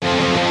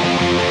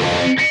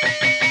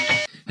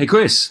Hey,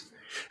 Chris.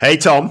 Hey,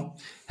 Tom.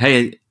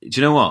 Hey, do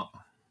you know what?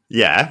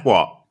 Yeah,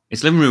 what?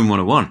 It's Living Room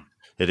 101.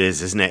 It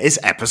is, isn't it? It's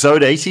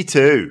episode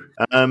 82.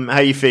 How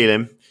you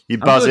feeling? You I'm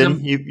good, buzzing?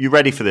 You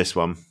ready for this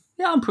one?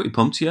 Yeah, I'm pretty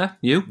pumped, yeah.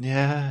 You?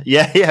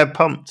 Yeah,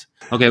 pumped.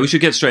 Okay, we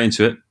should get straight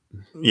into it.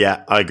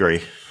 Yeah, I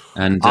agree.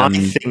 And I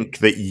think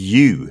that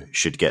you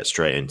should get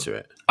straight into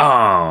it.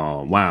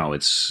 Oh, wow,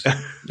 it's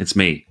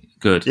me.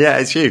 Good. Yeah,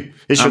 it's you.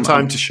 It's your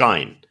time to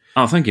shine.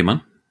 Oh, thank you,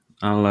 man.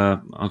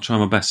 I'll try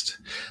my best.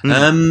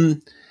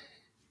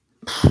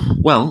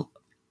 Well,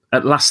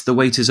 at last the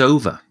wait is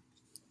over.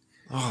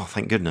 Oh,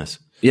 thank goodness.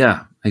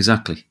 Yeah,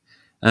 exactly.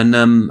 And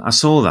I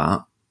saw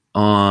that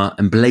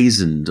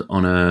emblazoned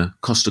on a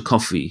Costa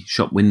Coffee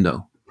shop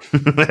window.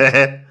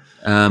 Yeah.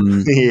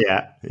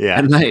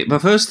 And my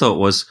first thought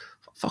was,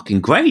 fucking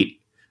great,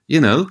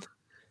 Yeah.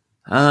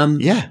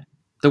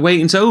 The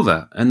waiting's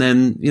over. And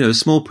then,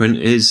 small print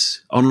is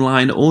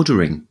online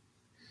ordering.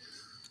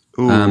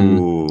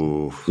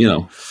 Ooh.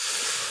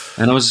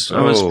 And I was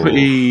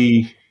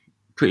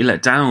pretty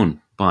let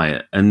down by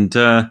it. And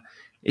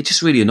it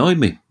just really annoyed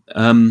me.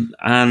 And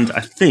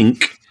I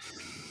think,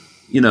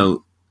 I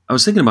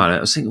was thinking about it.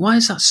 I was thinking, why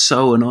is that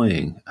so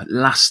annoying? At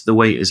last the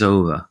wait is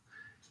over.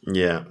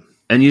 Yeah.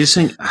 And you just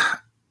think,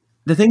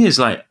 the thing is,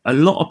 like, a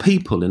lot of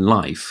people in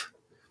life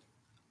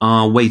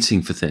are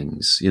waiting for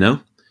things, Yeah.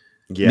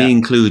 Me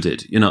included,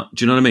 do you know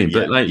what I mean?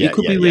 Yeah, But you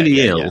could be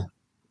really ill,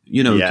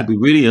 you could be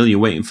really ill. You're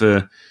waiting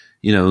for,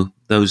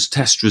 those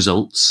test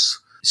results,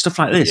 stuff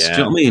like this. Do you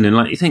know what I mean? And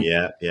like, you think,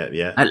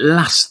 at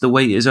last the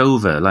wait is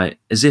over, like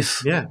as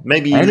if,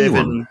 maybe you live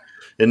in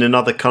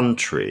another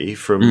country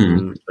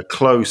from a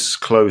close,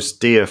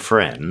 dear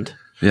friend.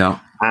 Yeah.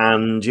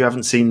 And you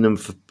haven't seen them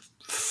for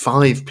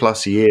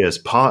 5+ years,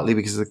 partly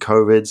because of the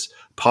COVIDs,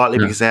 partly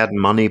because they had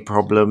money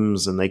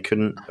problems and they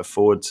couldn't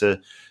afford to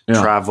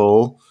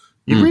travel.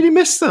 You really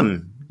miss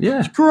them.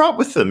 Yeah. You grew up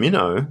with them,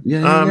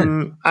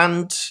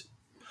 And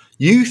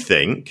you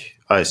think,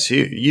 I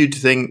assume, you'd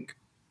think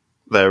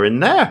they're in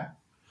there.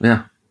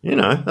 Yeah.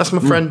 That's my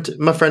friend.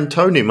 My friend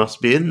Tony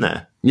must be in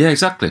there. Yeah,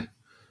 exactly.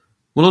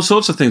 Well, all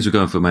sorts of things were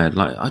going through my head.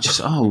 Like, I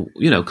just,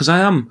 because I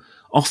am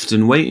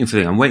often waiting for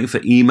things. I'm waiting for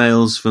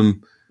emails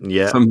from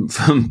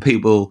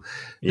people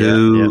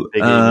who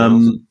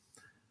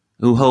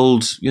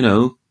hold,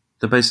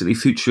 the basically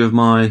future of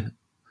my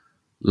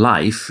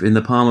life in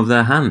the palm of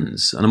their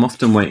hands, and I'm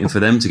often waiting for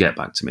them to get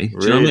back to me.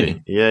 Do you know what I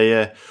mean?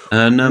 Yeah.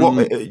 And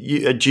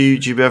do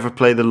you ever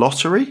play the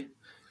lottery?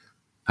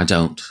 I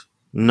don't.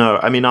 No,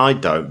 I mean I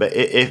don't. But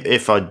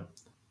if I,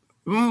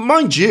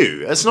 mind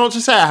you, it's not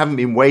to say I haven't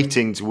been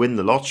waiting to win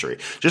the lottery.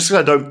 Just because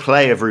I don't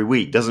play every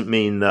week doesn't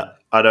mean that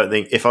I don't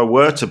think if I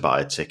were to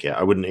buy a ticket,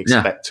 I wouldn't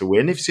expect to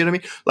win. If you see what I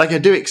mean, like I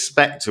do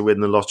expect to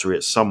win the lottery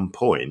at some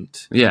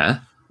point.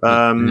 Yeah.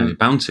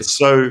 Bound to.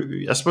 So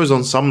I suppose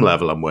on some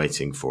level I'm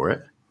waiting for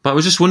it. But I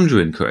was just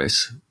wondering,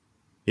 Chris.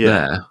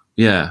 That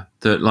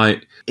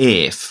like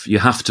if you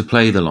have to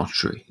play the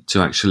lottery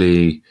to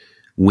actually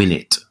win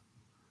it.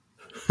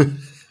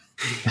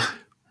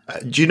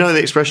 Do you know the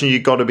expression, you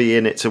got to be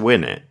in it to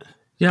win it?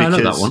 Yeah, I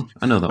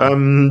know that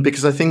one.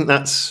 Because I think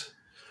that's,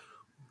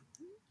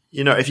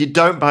 if you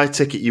don't buy a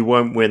ticket, you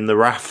won't win the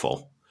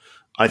raffle.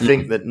 I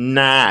think that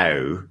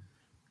now,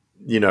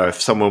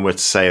 if someone were to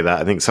say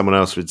that, I think someone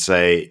else would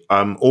say,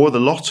 or the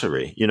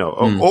lottery,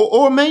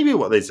 or maybe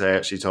what they say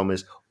actually, Tom,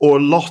 is, or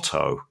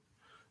lotto,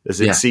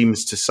 as it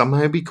seems to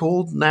somehow be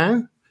called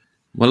now.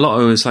 Well,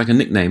 lotto is like a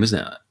nickname, isn't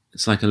it?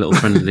 It's like a little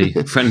friendly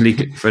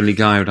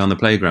guy down the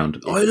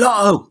playground. Oh,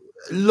 lotto!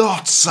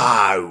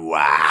 Lotto!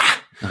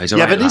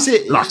 But is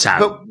it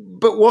lotto?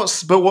 But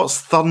what's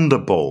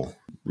Thunderball?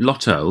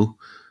 Lotto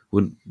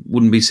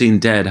wouldn't be seen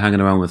dead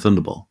hanging around with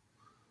Thunderball.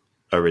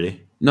 Oh,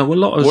 really? No, well,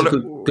 Lotto's a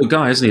good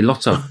guy, isn't he?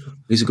 Lotto,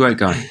 he's a great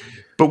guy.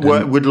 But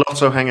would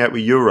Lotto hang out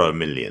with Euro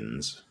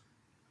Millions?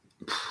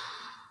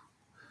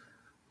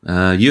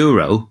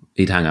 Euro,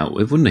 he'd hang out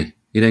with, wouldn't he?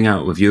 He'd hang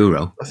out with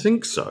Euro. I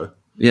think so.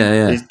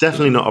 Yeah. He's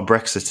definitely not a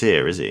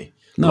Brexiteer, is he?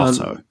 No,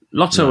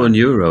 Lotto and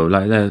Euro,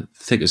 like they're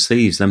thick as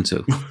thieves, them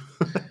two.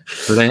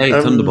 But they hate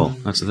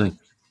Thunderball. That's the thing.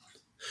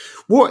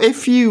 What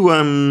if you,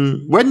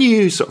 when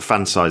you sort of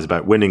fantasize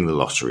about winning the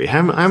lottery,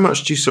 how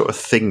much do you sort of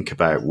think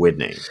about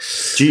winning?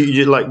 Are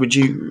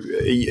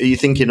you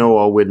thinking,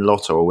 I'll win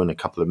Lotto or win a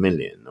couple of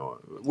million? Or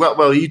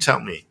well, you tell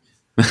me.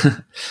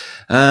 A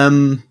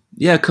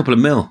couple of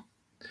mil.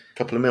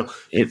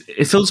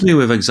 It fills me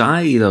with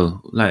anxiety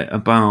though, like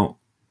about.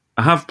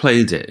 I have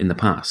played it in the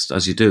past,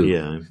 as you do.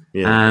 Yeah.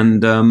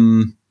 And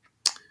I'm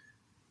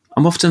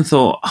often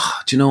thought,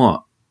 do you know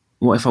what?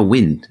 What if I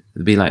win?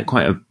 It'd be like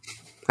quite a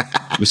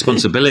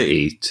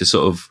responsibility to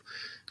sort of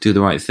do the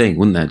right thing,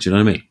 wouldn't there? Do you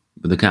know what I mean?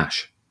 With the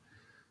cash,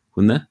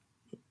 wouldn't there?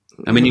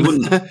 I mean, you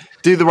wouldn't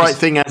do the right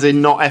thing as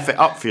in not F it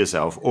up for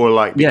yourself, or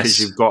like because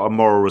you've got a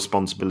moral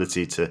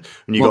responsibility to,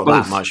 and you've got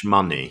both, that much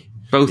money.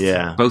 Both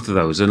of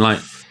those, and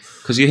like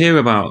because you hear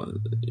about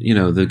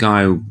the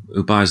guy who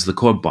buys the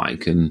quad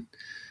bike and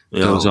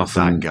goes off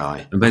and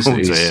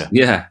basically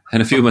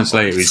and a few months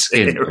later he's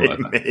skinned or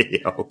whatever.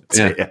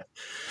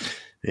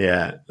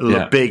 Yeah,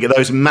 Yeah. big,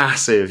 those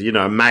massive,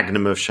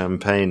 magnum of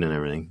champagne and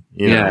everything.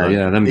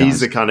 Them He's guys.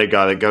 the kind of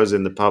guy that goes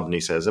in the pub and he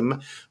says, a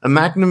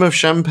magnum of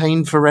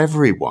champagne for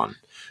everyone.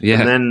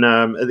 Yeah. And then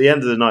at the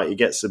end of the night, he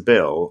gets the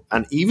bill.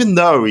 And even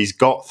though he's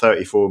got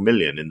 34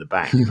 million in the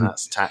bank, and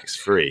that's tax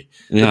free,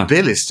 Yeah. the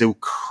bill is still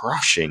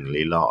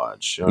crushingly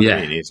large. You know what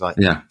I mean? He's like,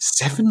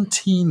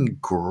 17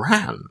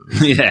 grand.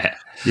 Yeah.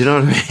 You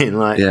know what I mean?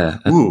 Like, Yeah.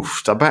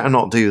 oof, I better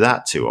not do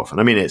that too often.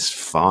 I mean, it's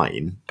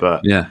fine,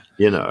 but, Yeah.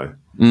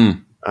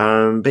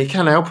 but he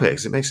can't help it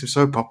because it makes him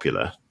so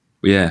popular.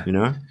 Yeah.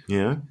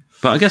 Yeah.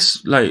 But I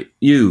guess, like,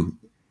 you,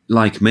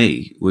 like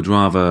me, you'd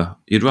rather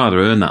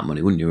earn that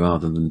money, wouldn't you,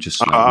 rather than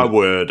just... Like, I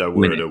would. Do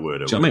you know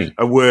what I mean?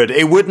 I would.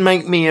 It would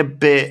make me a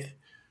bit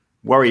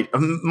worried.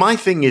 My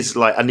thing is,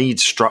 like, I need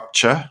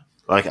structure.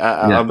 Like,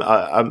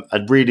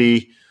 I'd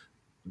really...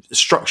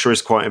 Structure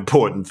is quite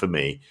important for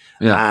me.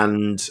 Yeah.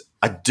 And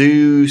I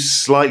do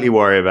slightly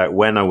worry about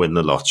when I win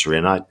the lottery.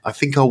 And I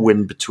think I'll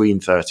win between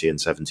 30 and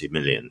 70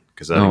 million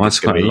because I think it's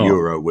going to be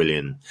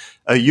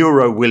a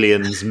Euro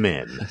Williams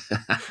min.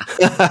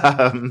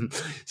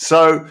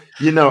 So,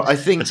 I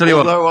think... I tell you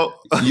what,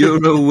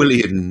 Euro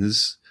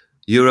Williams,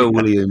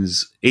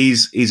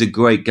 he's a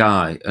great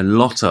guy. And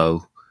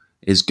Lotto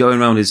is going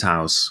around his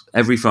house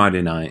every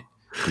Friday night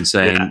and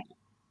saying...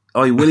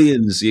 Oh,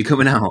 Williams, you're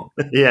coming out.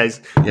 Yes.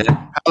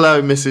 Yeah.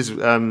 Hello,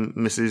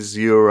 Mrs.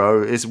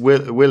 Euro. It's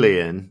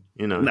Willian,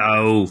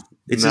 No,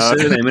 it's a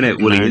surname, isn't it?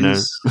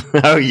 Williams.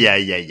 No. Oh, yeah.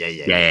 Yeah.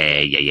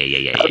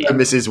 Hello,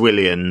 Mrs.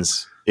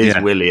 Williams is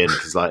Willian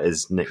because like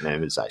his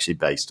nickname is actually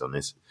based on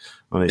his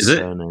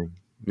surname.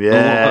 Yeah. What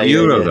about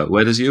Euro though?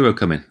 Where does Euro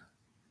come in?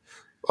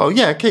 Oh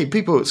yeah, okay.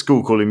 People at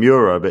school call him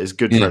Euro, but his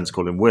good friends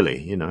call him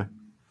Willie.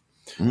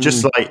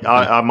 Just like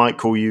I might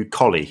call you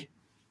Collie.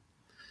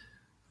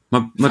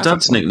 My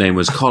dad's nickname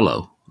was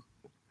Colo.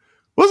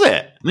 Was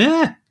it?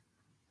 Yeah.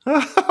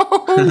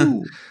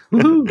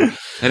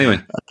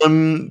 Anyway,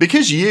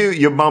 because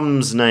your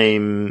mum's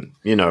name,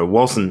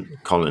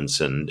 wasn't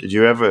Collinson. Did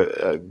you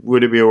ever?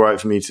 Would it be all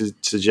right for me to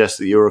suggest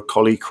that you're a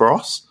Collie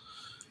Cross?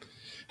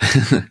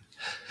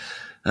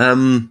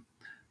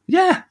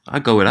 Yeah,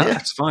 I'd go with that. Yeah.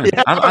 It's fine.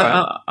 Yeah,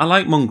 I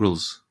like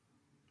mongrels.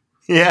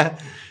 Yeah.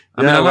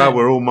 I mean,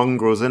 we're all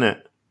mongrels,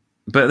 innit?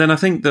 But then I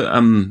think that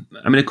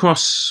a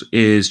cross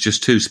is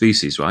just two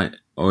species, right?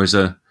 Or is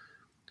a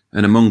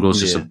mongrel is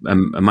just a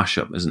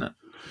mashup, isn't it?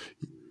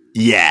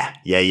 Yeah.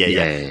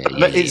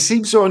 But it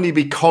seems to only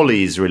be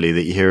collies, really,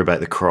 that you hear about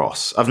the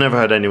cross. I've never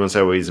heard anyone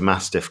say, "Well, he's a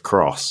Mastiff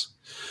cross."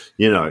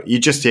 You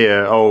just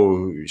hear,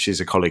 "Oh,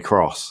 she's a collie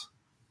cross."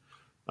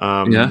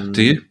 Do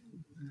you?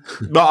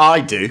 But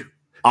I do.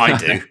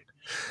 In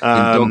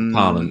dog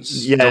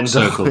parlance, dog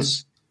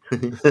circles. I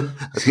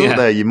thought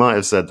there you might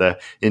have said there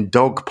in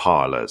dog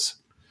parlors.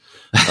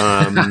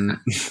 I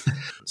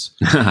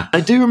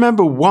do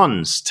remember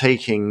once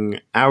taking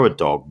our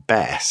dog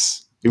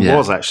Bess, who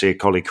was actually a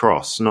collie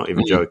cross, not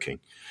even joking.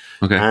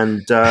 Okay.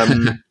 And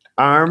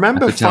I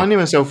remember finding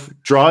myself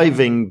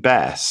driving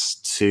Bess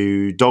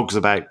to Dogs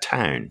About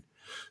Town.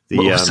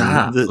 What was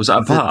that? Was that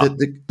a bar?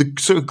 The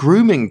sort of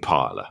grooming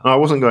parlor. I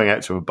wasn't going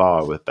out to a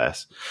bar with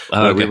Bess.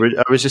 I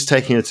was just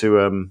taking her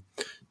to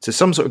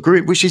some sort of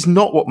group, which is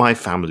not what my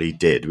family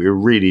did. We were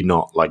really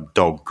not like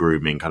dog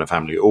grooming kind of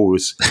family. We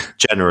always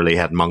generally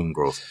had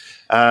mongrels.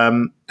 I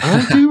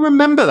do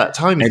remember that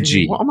time.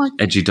 Edgy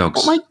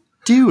dogs. What am I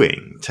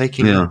doing?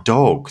 Taking a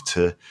dog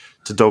to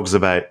Dogs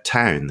About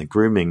Town, the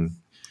grooming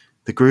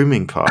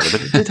parlor.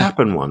 But it did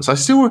happen once.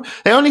 It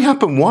only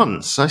happened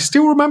once. I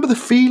still remember the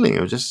feeling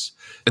of just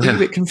a little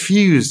bit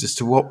confused as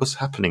to what was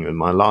happening in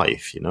my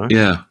life,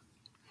 Yeah.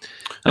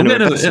 Anyway,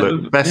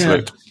 Bess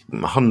looked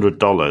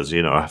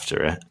 $100,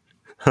 after it.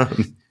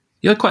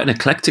 You had quite an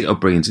eclectic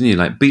upbringing, didn't you?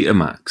 Like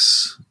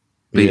Betamax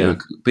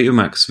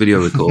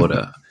video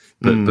recorder,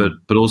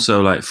 but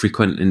also like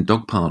frequenting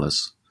dog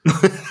parlors.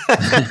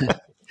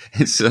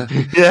 It's got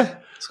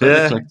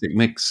an eclectic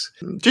mix.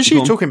 Just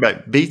you talking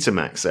about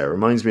Betamax there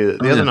reminds me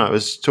that the other night I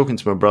was talking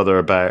to my brother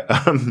about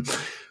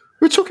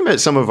we were talking about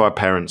some of our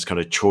parents'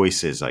 kind of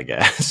choices, I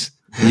guess.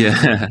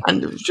 Yeah,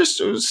 and I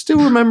was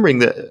still remembering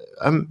that.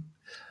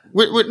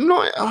 We're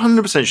not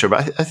 100% sure,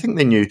 but I think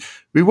they knew.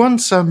 We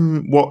once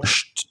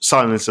watched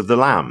Silence of the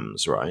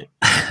Lambs, right?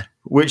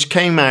 Which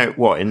came out,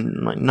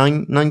 in like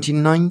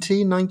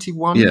 1990,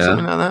 91,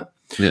 something like that?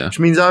 Yeah. Which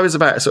means I was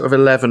about sort of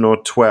 11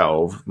 or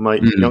 12. My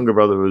younger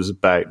brother was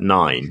about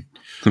 9.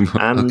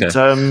 And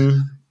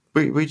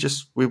we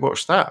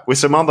watched that with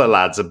some other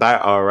lads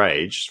about our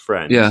age,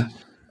 friends. Yeah.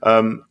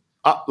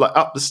 Up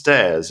the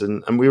stairs,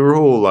 and we were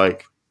all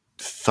like,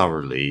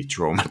 thoroughly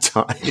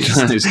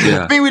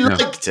traumatized. I mean, we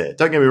liked it.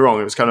 Don't get me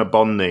wrong; it was kind of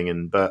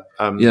bonding, but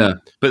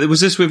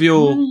was this with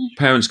your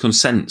parents'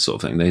 consent,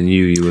 sort of thing? They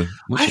knew you were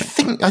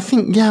watching. I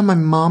think, my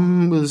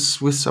mum was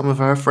with some of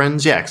her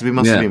friends. Yeah, because we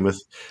must have been with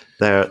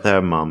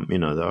their mum.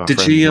 Did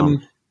she?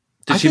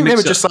 I think they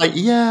were just like,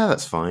 yeah,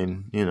 that's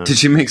fine. Did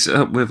she mix it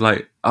up with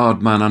like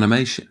Aardman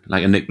Animation,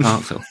 like a Nick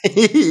Park film?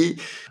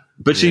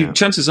 But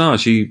chances are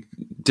she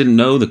didn't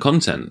know the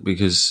content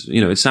because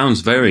it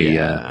sounds very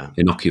Yeah.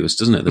 innocuous,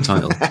 doesn't it? The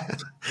title.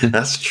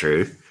 That's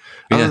true.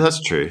 Yeah. Oh,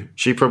 that's true.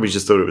 She probably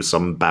just thought it was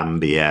some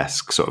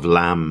Bambi-esque sort of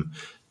lamb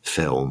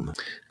film.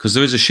 Because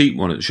there is a sheep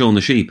one, Shaun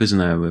the Sheep, isn't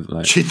there? With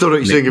like She thought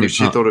it. You think Nick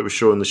she Park. thought it was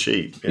Shaun the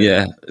Sheep.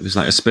 Yeah, it was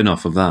like a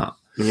spin-off of that.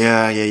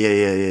 Yeah.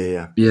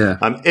 Yeah.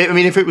 I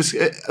mean, if it was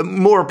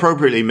more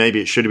appropriately,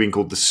 maybe it should have been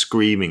called The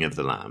Screaming of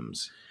the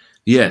Lambs.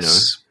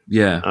 Yes.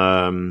 Yeah.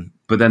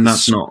 But then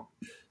that's not.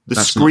 The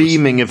That's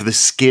Screaming of the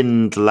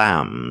Skinned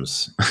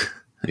Lambs.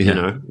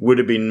 Yeah. Would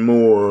have been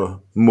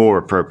more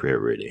appropriate,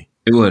 really.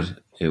 It would.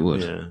 It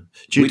would. Yeah.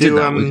 Do you We did do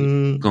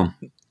that. Go on.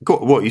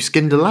 what? You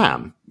skinned a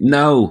lamb?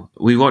 No,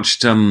 we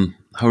watched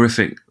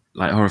horrific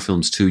horror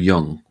films too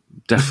young.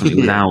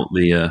 Definitely without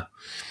the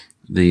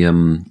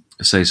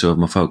say so of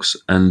my folks.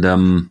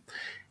 And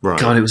Right.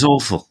 God, it was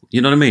awful.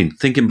 You know what I mean?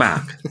 Thinking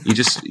back,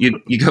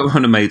 you go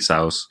around a mate's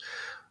house,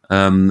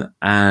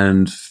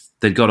 and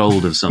they'd got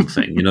hold of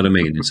something. You know what I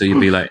mean? And so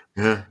you'd be like,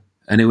 Yeah.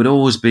 and it would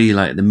always be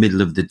like the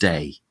middle of the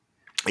day.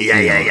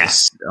 Yeah.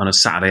 On a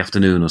Saturday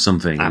afternoon or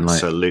something.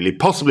 Absolutely.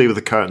 Possibly with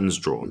the curtains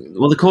drawn.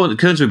 Well, the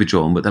curtains would be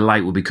drawn, but the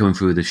light would be coming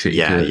through the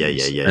shitty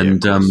curtains. Yeah,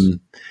 And of course.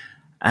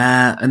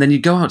 and then you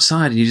go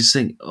outside and you just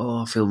think,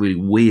 oh, I feel really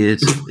weird.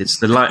 It's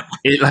the light.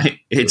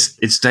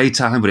 It's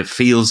daytime, but it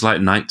feels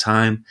like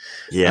nighttime.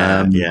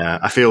 Yeah.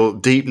 I feel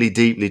deeply,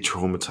 deeply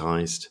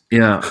traumatized.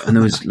 Yeah, and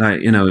there was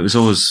it was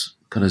always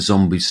kind of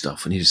zombie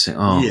stuff, and you just think,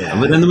 oh, Yeah.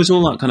 But then there was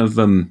all that kind of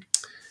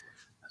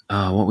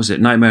what was it,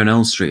 Nightmare on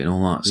Elm Street and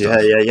all that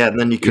stuff. Yeah. And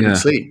then you couldn't Yeah.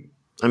 sleep.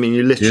 I mean,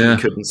 you literally Yeah.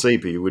 couldn't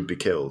sleep, or you would be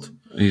killed.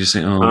 And you just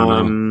think, oh,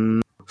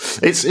 no.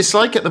 It's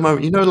like at the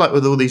moment, like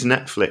with all these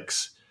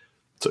Netflix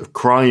sort of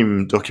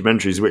crime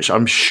documentaries, which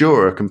I'm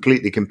sure are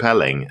completely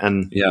compelling.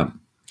 And Yeah,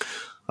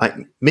 like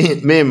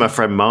me and my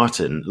friend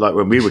Martin, like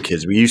when we were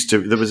kids,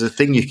 there was a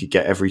thing you could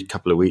get every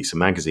couple of weeks, a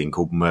magazine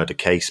called Murder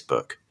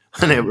Casebook.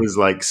 And it was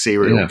like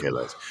serial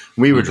killers.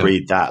 We would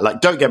read that.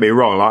 Like, don't get me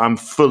wrong, I'm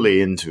fully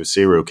into a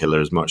serial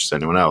killer as much as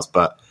anyone else,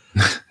 but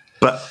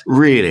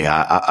really,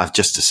 I've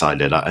just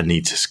decided I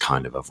need to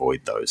kind of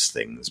avoid those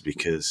things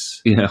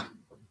because, yeah.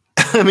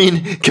 I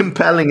mean,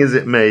 compelling as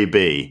it may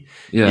be,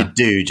 Yeah. you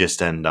do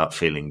just end up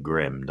feeling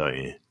grim, don't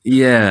you?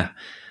 Yeah.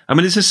 I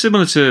mean, it's a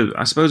similar to,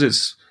 I suppose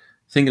it's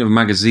thinking of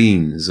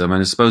magazines. I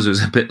mean, I suppose it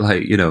was a bit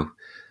like,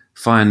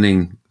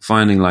 finding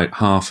like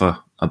half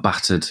a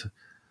battered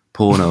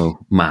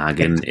porno mag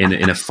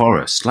in a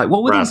forest. Like,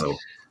 what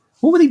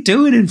were they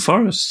doing in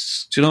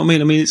forests? Do you know what I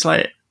mean? I mean, it's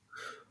like,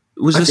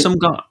 was there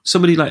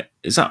somebody like,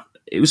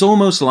 it was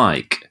almost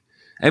like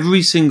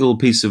every single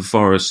piece of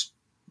forest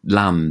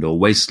land or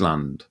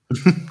wasteland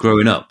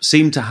growing up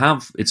seemed to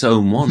have its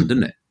own one,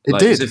 didn't it? It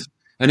did.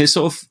 And it's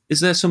sort of, is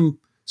there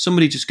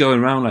somebody just going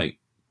around like,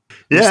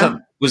 Yeah.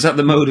 was that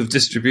the mode of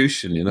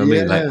distribution? You know what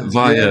I mean?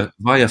 Like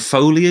via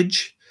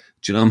foliage?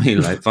 Do you know what I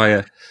mean? Like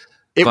via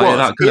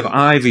that kind of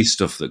ivy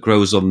stuff that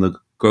grows on the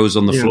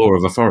floor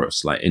of a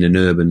forest, like in an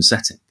urban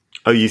setting.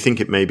 Oh, you think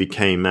it maybe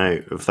came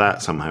out of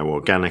that somehow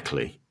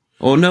organically?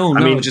 Or no,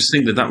 I mean, I just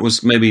think that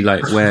was maybe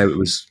like where it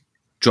was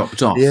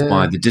dropped off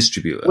by the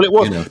distributor. Well, it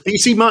was. You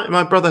see,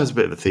 my brother has a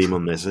bit of a theme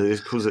on this. He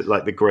calls it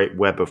like the great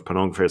web of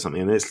pornography or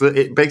something. And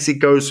it basically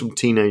goes from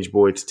teenage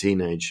boy to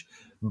teenage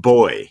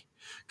boy.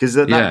 Because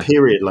that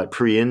period, like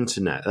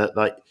pre-internet,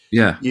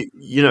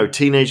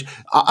 teenage.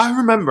 I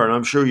remember, and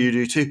I'm sure you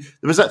do too.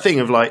 There was that thing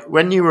of like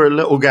when you were a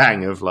little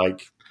gang of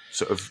like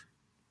sort of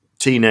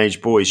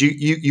teenage boys,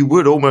 you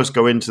would almost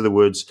go into the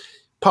woods,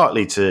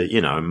 partly to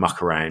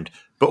muck around,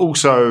 but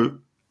also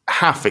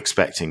half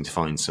expecting to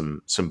find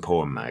some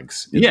porn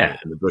mags in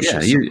the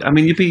bushes. Yeah,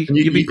 you'd be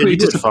pretty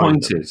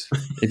disappointed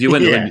if you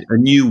went to a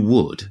new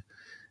wood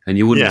and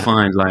you wouldn't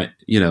find like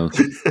the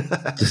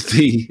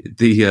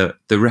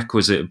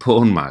requisite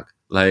porn mag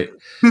like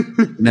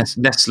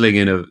nestling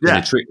in a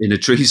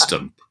tree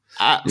stump.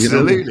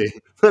 Absolutely.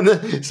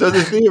 So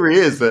the theory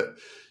is that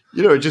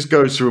it just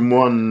goes from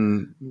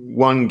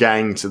one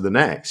gang to the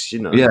next.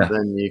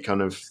 Then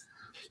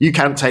you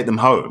can't take them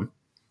home.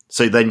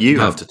 So then you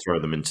have to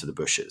throw them into the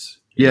bushes.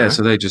 Yeah,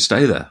 so they just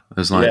stay there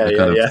as like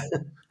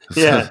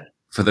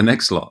for the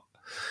next lot.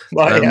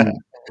 Well,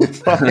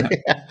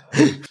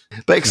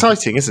 but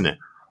exciting, isn't it?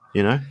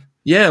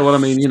 Yeah, well, I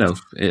mean, it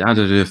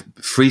added a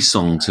free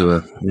song to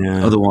a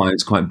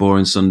otherwise quite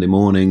boring Sunday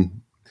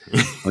morning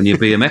on your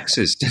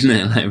BMXs, didn't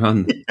it? Later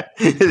on,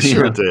 it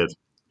sure did.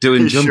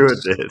 Doing jumps, sure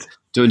did.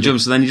 Doing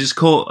jumps, and then you just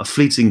caught a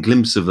fleeting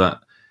glimpse of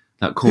that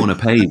corner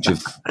page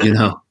of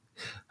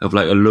of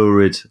like a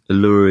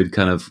lurid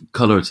kind of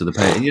colour to the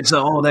paint. And you'd say,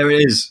 oh, there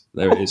it is.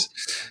 That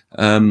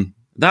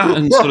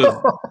and sort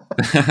of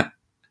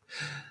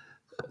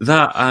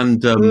that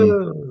and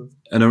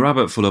a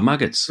rabbit full of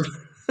maggots.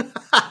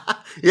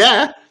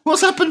 Yeah.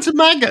 What's happened to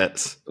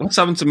maggots? What's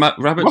happened to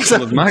rabbits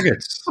full of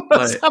maggots?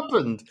 What's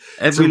happened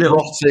every to little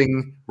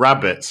rotting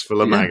rabbits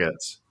full of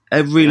maggots?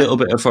 Every little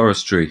bit of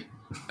forestry.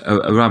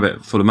 A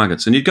rabbit full of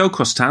maggots. And you'd go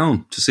across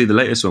town to see the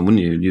latest one,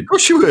 wouldn't you? Of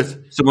course you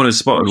would. Someone had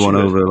spotted one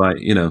over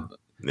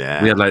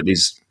Yeah. We had like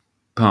these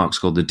parks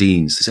called the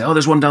Deans. They say, oh,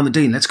 there's one down the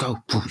Dean. Let's go.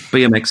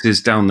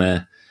 BMXs down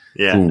there.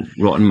 Yeah. Ooh,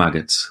 rotten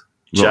maggots.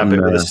 Jab it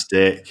Rotten, with a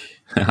stick.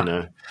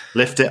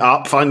 Lift it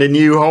up, find a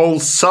new whole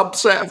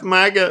subset of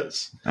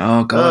maggots.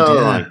 oh God, Oh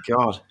yeah. my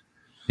God.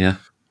 Yeah.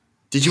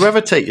 Did you ever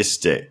take your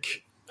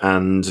stick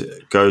and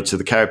go to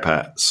the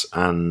cowpats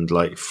and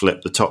like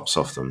flip the tops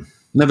off them?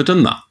 Never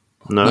done that.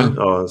 No?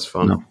 No. Oh, that's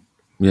fun. No.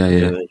 Yeah.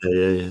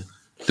 Yeah.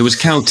 There was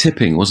cow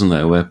tipping, wasn't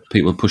there, where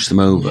people push them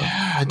over?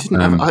 Yeah, I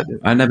didn't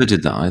I never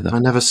did that either. I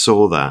never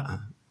saw that.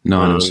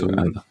 No, I never saw it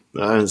either.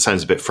 That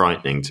sounds a bit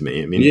frightening to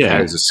me. I mean, Yeah.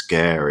 cows are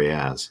scary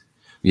as.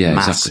 Yeah,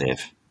 Massive.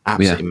 exactly.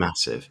 Absolutely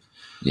massive.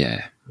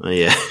 Yeah.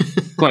 Yeah.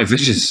 Quite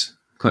vicious.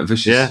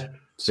 Yeah.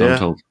 So I'm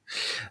told.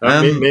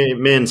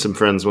 Me and some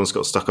friends once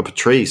got stuck up a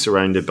tree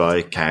surrounded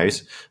by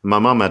cows. My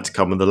mum had to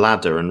come with a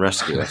ladder and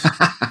rescue us.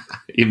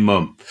 Your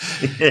mum.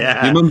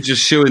 Yeah. Your mum's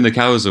just shooing the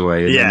cows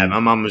away. Yeah, my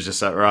mum was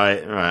just like,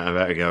 right, I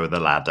better go with the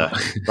ladder.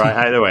 Right,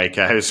 out of the way,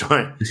 cows.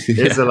 Right,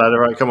 here's the ladder.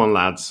 Right, come on,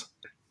 lads.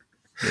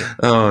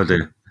 Oh,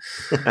 dear.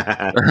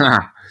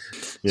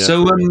 Yeah.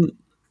 So,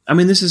 I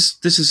mean, this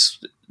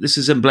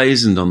is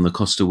emblazoned on the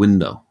Costa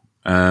window.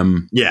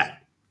 Yeah.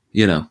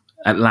 You know,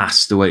 at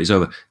last the wait is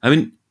over. I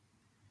mean,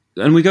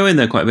 and we go in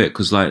there quite a bit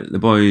because, like, the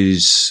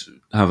boys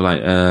have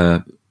like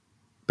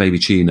baby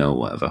chino or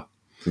whatever.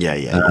 Yeah.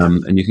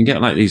 And you can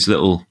get like these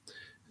little.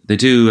 They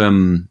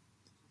do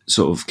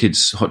sort of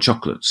kids' hot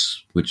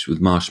chocolates, which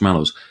with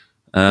marshmallows.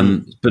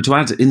 But to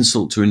add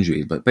insult to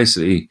injury, but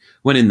basically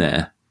went in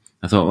there.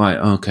 I thought, right,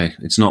 okay,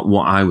 it's not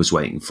what I was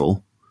waiting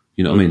for.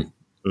 You know what I mean?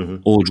 Mm-hmm.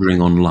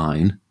 Ordering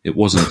online, it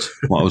wasn't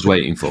what I was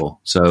waiting for.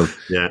 So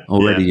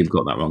already you've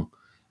got that wrong.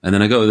 And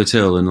then I go to the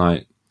till and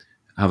like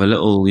have a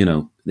little, you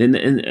know,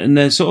 and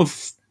they're sort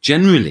of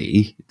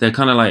generally they're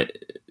kind of like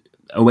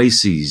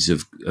oases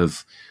of.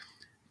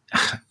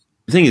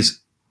 The thing is,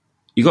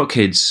 you got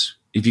kids.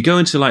 If you go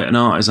into like an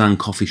artisan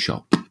coffee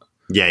shop,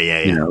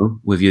 you know,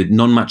 with your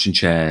non-matching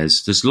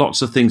chairs, there's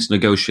lots of things to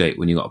negotiate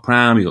when you got a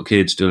pram, you got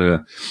kids,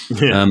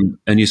 and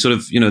you sort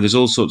of, you know, there's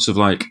all sorts of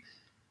like,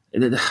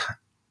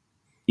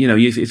 you know,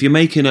 if you're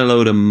making a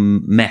load of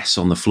mess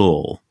on the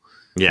floor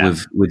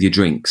with your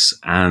drinks,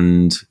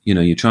 and you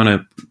know you're trying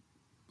to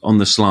on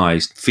the sly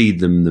feed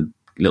them the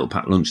little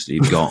packed lunch that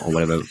you've got or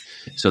whatever.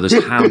 So there's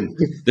ham,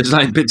 there's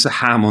like bits of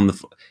ham on the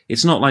floor.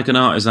 It's not like an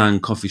artisan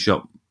coffee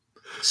shop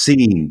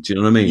scene. Do you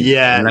know what I mean?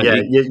 Yeah, like,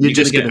 You're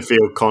just going to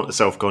feel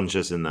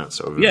self-conscious in that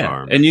sort of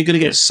environment. And you're going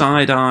to get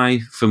side eye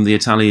from the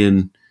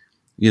Italian,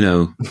 you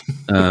know,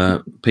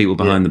 people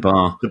behind the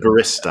bar, the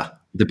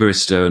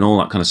barista, and all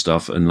that kind of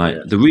stuff, and like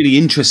the really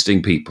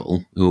interesting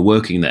people who are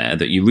working there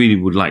that you really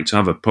would like to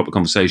have a proper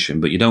conversation,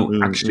 but you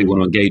don't actually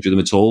want to engage with them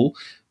at all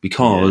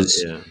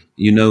because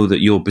you know that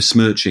you're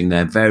besmirching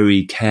their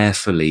very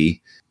carefully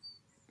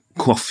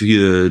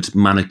coiffured,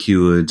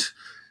 manicured,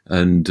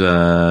 and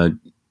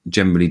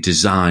generally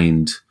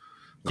designed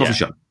coffee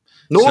shop.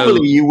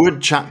 Normally, you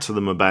would chat to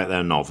them about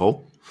their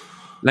novel.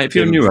 Like if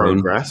you're on your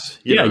own,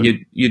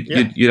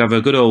 you'd have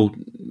a good old,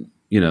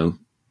 you know,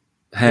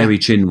 hairy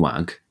chin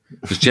wag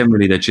because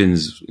generally their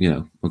chins, you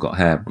know, have got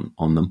hair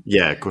on them.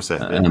 Yeah, of course they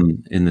have.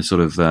 In the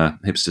sort of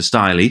hipster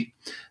styly,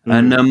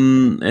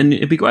 and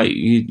it'd be great.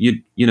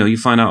 You know, you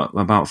find out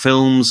about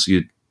films,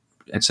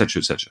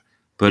 etc.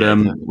 But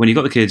when you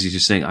got the kids, you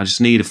just think, I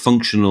just need a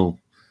functional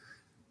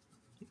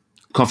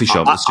coffee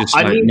shop. That's just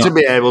I need to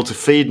be able to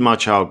feed my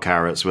child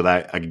carrots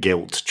without a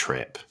guilt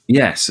trip.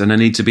 Yes, and I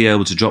need to be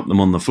able to drop them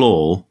on the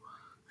floor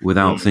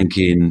without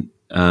thinking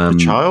the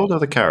child or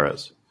the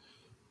carrots.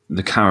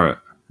 The carrot,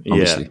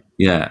 obviously,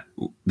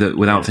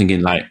 without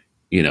thinking like,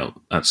 you know,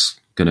 that's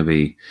going to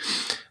be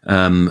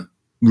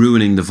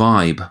ruining the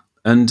vibe.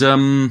 And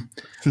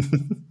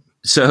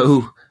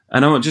so,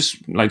 and I would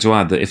just like to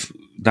add that if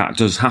that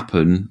does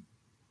happen,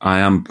 I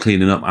am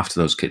cleaning up after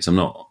those kids. I'm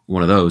not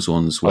one of those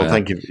ones where... Oh,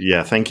 thank you.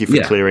 Yeah, thank you for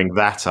clearing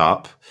that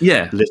up.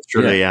 Yeah.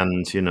 Literally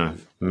and, you know,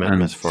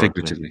 metaphorically.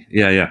 Figuratively.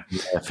 Yeah,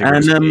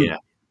 figuratively, and,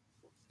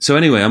 so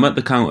anyway, I'm at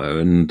the counter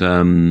and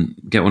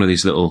get one of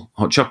these little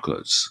hot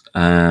chocolates,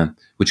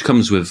 which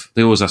comes with...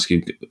 They always ask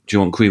you, do you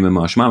want cream and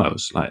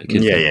marshmallows? Like a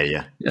kid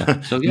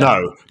yeah. So,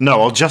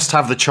 No, I'll just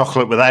have the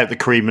chocolate without the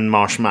cream and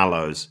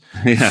marshmallows.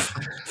 Yeah.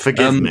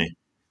 Forgive me.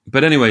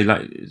 But anyway,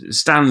 like,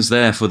 stands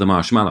there for the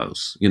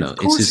marshmallows. You know,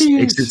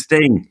 it's his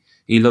thing.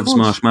 He loves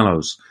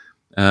marshmallows,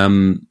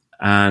 and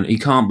he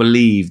can't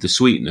believe the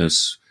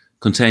sweetness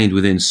contained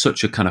within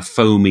such a kind of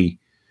foamy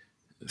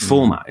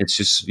format. It's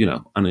just, you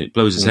know, and it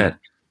blows his head.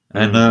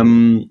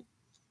 And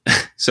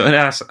so I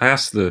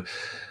asked the,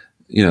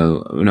 you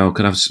know,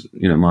 can I have,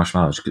 you know,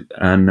 marshmallows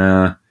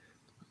and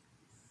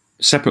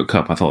separate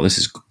cup. I thought this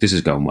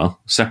is going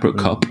well. Separate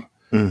cup.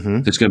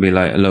 Mm-hmm. There's going to be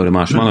like a load of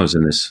marshmallows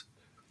in this.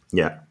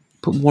 Yeah.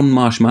 Put one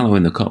marshmallow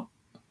in the cup.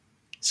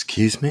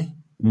 Excuse me?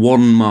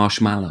 One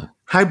marshmallow.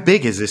 How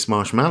big is this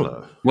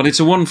marshmallow? Well, it's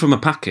a one from a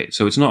packet,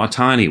 so it's not a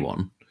tiny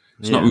one.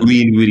 It's not a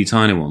really, really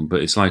tiny one,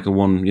 but it's like a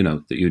one, you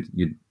know, that you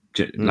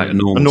like a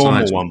normal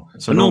size one.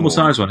 It's a normal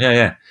size one,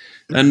 yeah.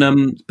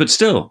 And but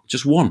still,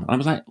 just one. I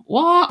was like,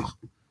 what?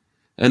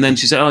 And then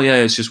she said, oh yeah,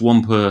 it's just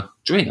one per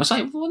drink. I was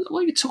like, what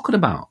are you talking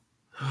about?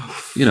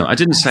 You know, I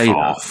didn't say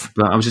off. that,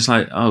 but I was just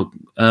like,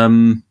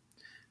 and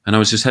I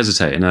was just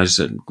hesitating. I just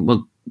said,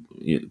 well,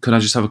 could I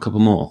just have a couple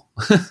more?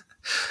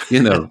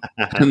 You know,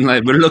 and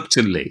like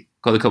reluctantly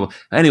got a couple.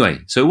 Anyway,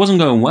 so it wasn't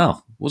going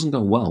well. It wasn't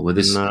going well with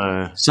this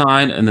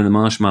sign and then the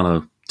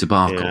marshmallow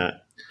debacle.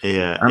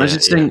 Yeah. And I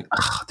just think,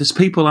 there's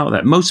people out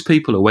there. Most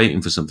people are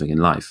waiting for something in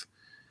life.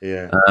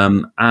 Yeah.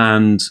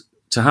 And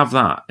to have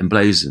that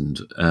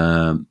emblazoned,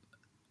 and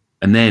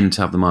then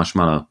to have the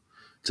marshmallow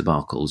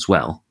debacle as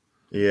well.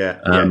 Yeah.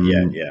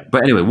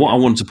 But anyway, what I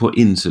want to put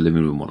into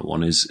Living Room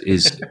 101 is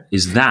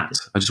that.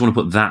 I just want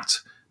to put that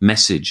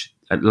message.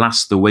 At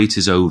last, the wait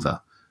is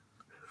over.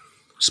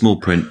 Small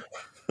print.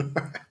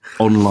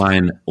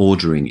 Online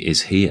ordering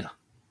is here.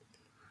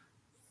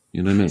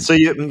 You know what I mean? So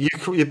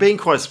you're being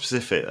quite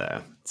specific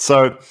there.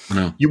 So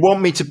you want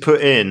me to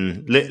put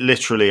in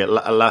literally at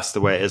last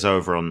the wait is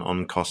over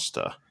on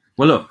Costa.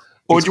 Well, look.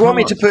 Or do you want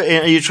me to put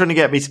in? Are you trying to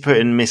get me to put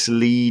in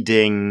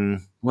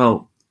misleading?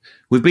 Well,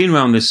 we've been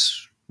around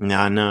this.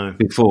 I know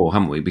before,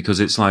 haven't we? Because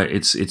it's like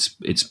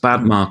it's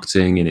bad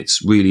marketing and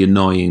it's really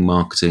annoying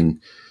marketing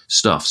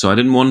stuff. So I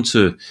didn't want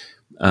to,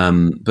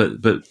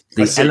 but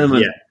the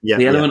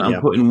element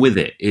I'm putting with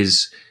it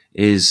is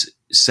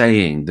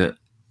saying that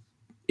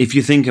if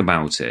you think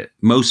about it,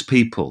 most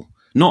people,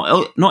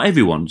 not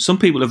everyone, some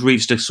people have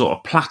reached a sort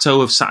of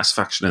plateau of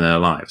satisfaction in their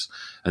lives,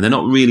 and they're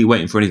not really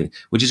waiting for anything,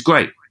 which is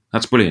great.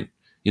 That's brilliant,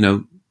 you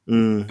know.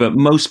 But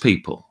most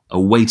people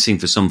are waiting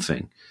for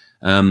something.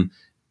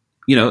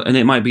 You know, and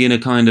it might be in a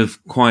kind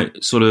of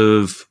quite sort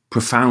of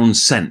profound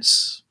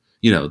sense,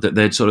 you know, that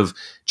they're sort of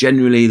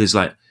generally there's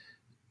like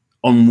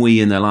ennui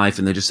in their life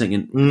and they're just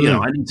thinking, you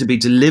know, I need to be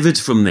delivered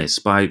from this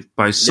by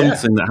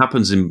something that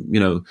happens in, you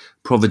know,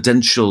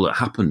 providential that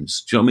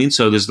happens. Do you know what I mean?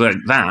 So there's like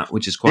that,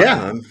 which is quite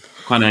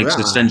an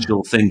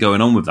existential thing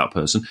going on with that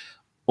person.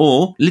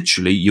 Or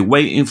literally you're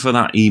waiting for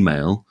that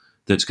email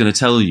that's going to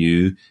tell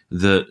you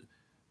that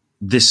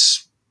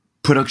this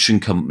production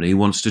company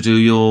wants to do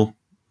your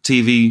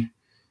TV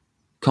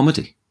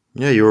comedy.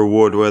 Yeah, your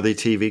award-worthy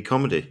TV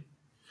comedy.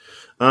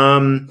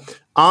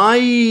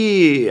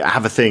 I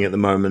have a thing at the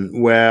moment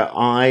where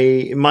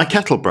my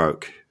kettle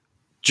broke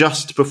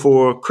just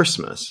before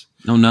Christmas.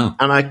 Oh no!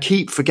 And I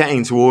keep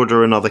forgetting to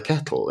order another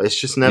kettle. It's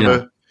just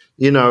never,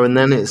 you know. And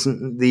then it's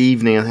the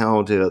evening, and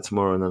I'll do that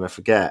tomorrow, and then I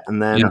forget.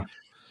 And then,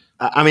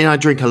 I mean, I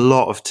drink a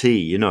lot of tea,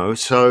 you know,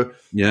 so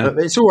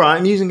it's all right.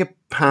 I'm using a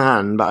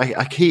pan, but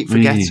I keep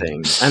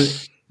forgetting.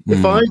 And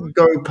if I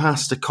go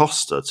past a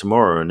Costa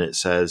tomorrow and it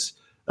says,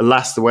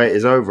 alas, the wait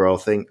is over, I'll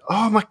think,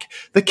 oh,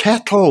 the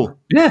kettle.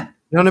 Yeah.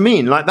 You know what I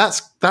mean? Like,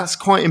 that's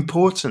quite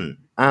important.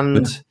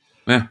 And,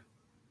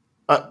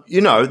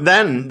 you know,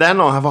 then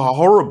I'll have a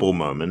horrible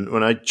moment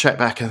when I check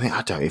back and think,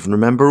 I don't even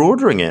remember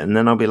ordering it. And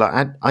then I'll be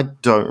like, I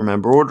don't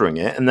remember ordering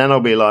it. And then I'll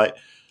be like,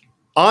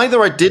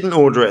 either I didn't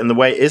order it and the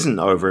wait isn't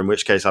over, in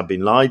which case I've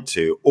been lied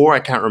to, or I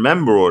can't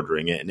remember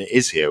ordering it and it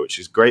is here, which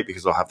is great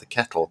because I'll have the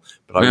kettle,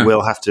 but I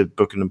will have to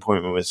book an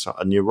appointment with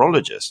a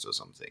neurologist or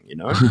something, you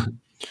know?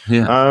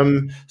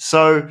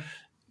 So,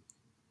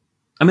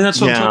 I mean, that's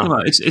what I'm talking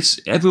about. It's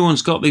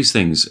everyone's got these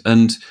things,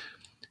 and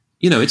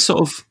you know, it's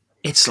sort of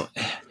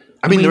like.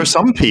 I mean, there are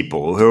some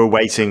people who are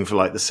waiting for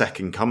like the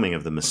second coming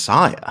of the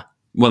Messiah.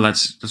 Well,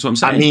 that's what I'm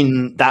saying. I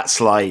mean,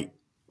 that's like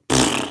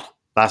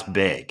that's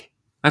big.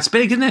 That's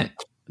big, isn't it?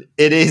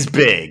 It is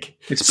big.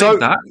 It's big,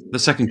 that the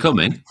second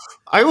coming.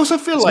 I also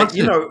feel it's like massive.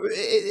 You know,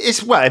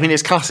 it's well. I mean,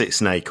 it's classic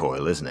snake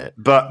oil, isn't it?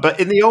 But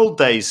in the old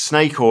days,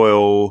 snake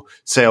oil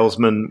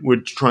salesmen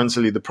would try and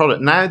sell you the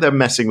product. Now they're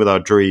messing with our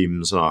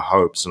dreams and our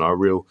hopes and our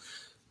real,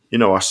 you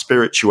know, our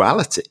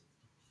spirituality.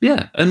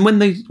 Yeah, and when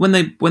they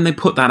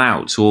put that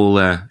out to all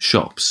their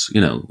shops,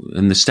 you know,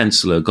 and the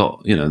stenciler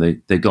got, you know,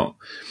 they got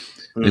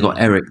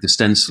Eric the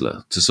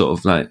stenciler to sort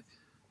of like,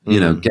 you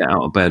know, get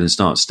out of bed and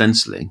start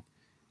stenciling.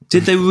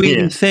 Did they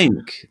really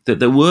think that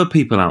there were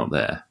people out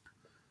there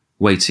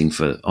waiting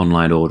for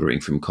online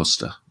ordering from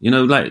Costa? You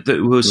know, like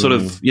that were sort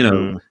of, you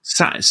know,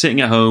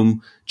 sitting at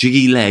home,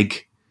 jiggy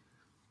leg,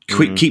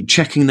 keep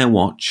checking their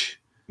watch,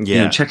 you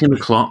know, checking the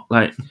clock,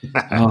 like,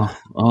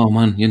 oh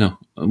man, you know,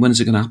 when's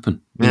it going to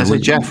happen? Yeah, so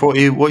Jeff, what are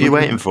you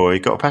waiting for?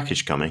 You got a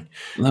package coming?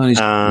 No, he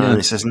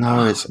says,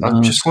 no,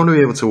 I just want to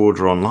be able to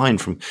order online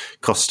from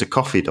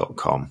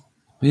CostaCoffee.com.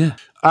 Yeah.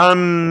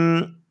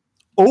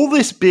 All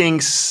this being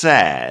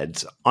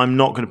said, I'm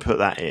not going to put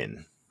that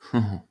in.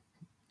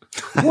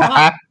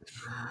 What?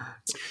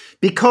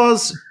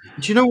 Because,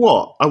 do you know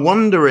what? I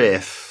wonder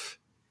if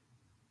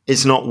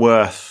it's not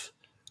worth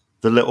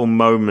the little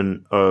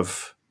moment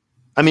of...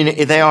 I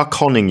mean, they are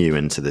conning you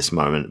into this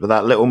moment, but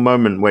that little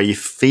moment where you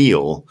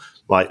feel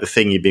like the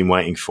thing you've been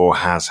waiting for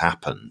has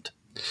happened.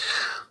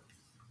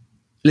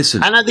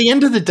 Listen. And at the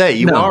end of the day,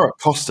 you are at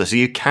Costa, so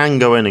you can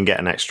go in and get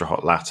an extra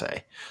hot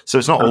latte. So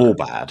it's not all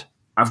bad.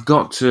 I've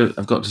got to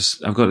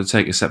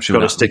take exception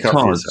with that stick up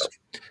for yourself.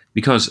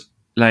 Because,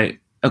 like,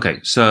 okay,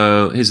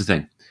 so here's the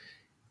thing: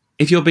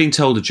 if you're being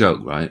told a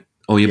joke, right,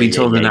 or you're being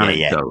told an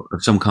anecdote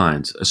of some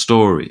kind, a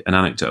story, an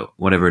anecdote,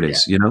 whatever it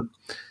is, you know,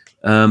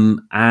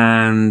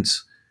 and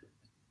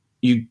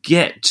you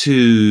get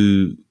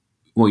to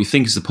what you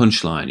think is the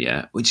punchline,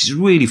 yeah, which is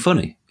really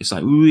funny. It's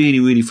like really,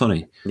 really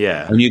funny.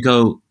 Yeah. And you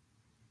go,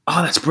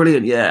 oh, that's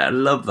brilliant. Yeah, I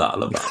love that.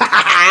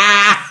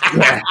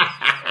 Yeah.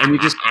 And you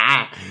just,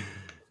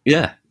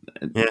 yeah,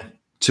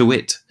 to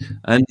it.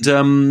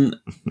 And,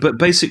 but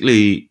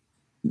basically,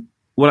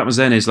 what happens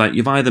then is like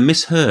you've either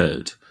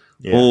misheard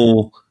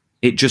or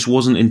it just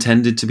wasn't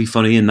intended to be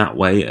funny in that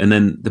way. And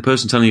then the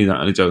person telling you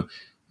that anecdote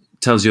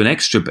tells you an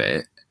extra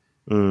bit,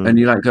 and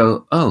you like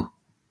go, oh,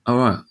 all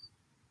right.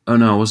 Oh,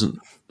 no, I wasn't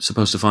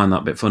supposed to find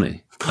that bit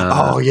funny.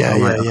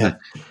 Yeah.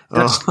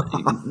 That's,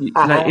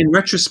 like, in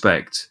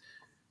retrospect,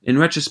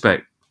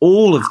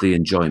 all of the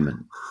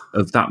enjoyment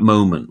of that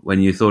moment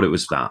when you thought it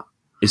was that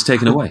is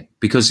taken away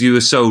because you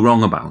were so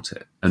wrong about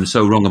it and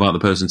so wrong about the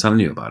person telling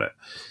you about it.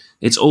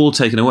 It's all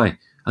taken away.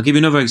 I'll give you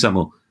another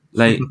example.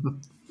 Like,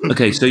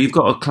 okay, so you've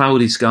got a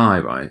cloudy sky,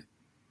 right?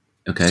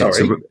 Okay, Sorry.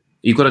 so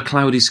you've got a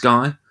cloudy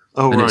sky,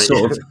 Oh, and right.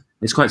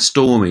 it's quite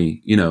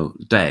stormy,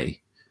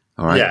 day.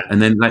 All right, Yeah.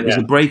 and then like there's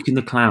a break in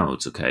the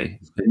clouds, okay,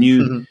 and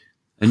you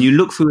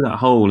look through that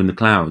hole in the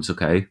clouds,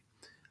 okay,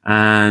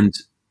 and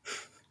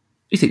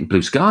you think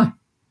blue sky.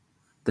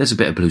 There's a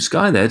bit of blue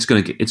sky there. It's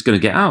gonna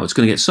get out. It's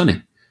gonna get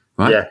sunny,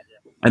 right? Yeah.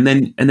 And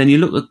then you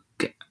look.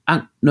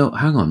 No,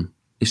 hang on.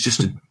 It's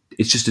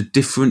just a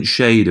different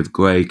shade of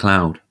grey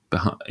cloud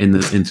through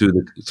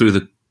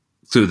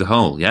the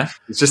hole. Yeah.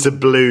 It's just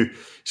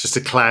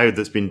a cloud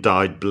that's been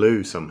dyed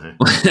blue somehow.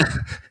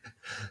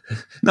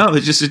 No,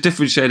 it's just a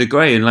different shade of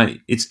grey, and like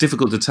it's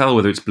difficult to tell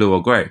whether it's blue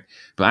or grey.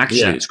 But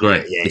actually, it's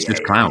grey. It's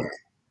just cloud.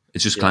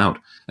 It's just cloud.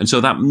 And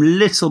so that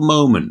little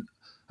moment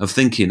of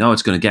thinking, "Oh,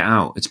 it's going to get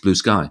out. It's blue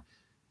sky."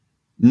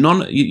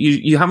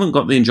 You haven't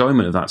got the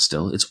enjoyment of that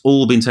still. It's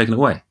all been taken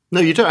away. No,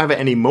 you don't have it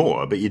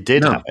anymore, but you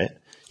did have it.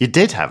 You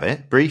did have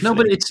it briefly. No,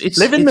 but it's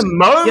live in the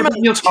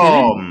moment,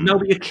 Tom. No,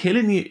 but you're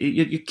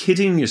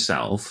kidding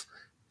yourself.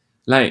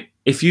 Like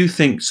if you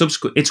think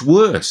it's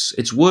worse.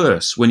 It's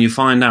worse when you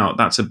find out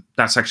that's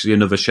actually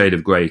another shade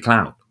of grey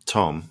cloud.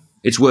 Tom,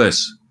 it's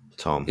worse.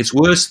 Tom, it's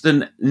worse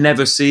than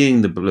never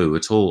seeing the blue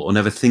at all or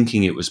never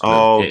thinking it was blue.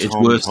 Oh, it's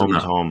worse than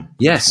that. Tom.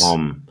 Yes,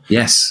 Tom.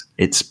 Yes.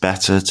 It's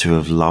better to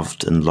have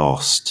loved and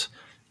lost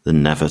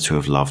than never to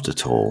have loved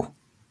at all.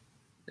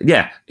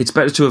 Yeah, it's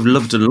better to have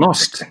loved and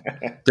lost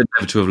than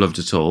never to have loved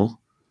at all.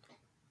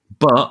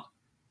 But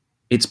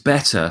it's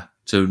better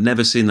to have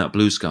never seen that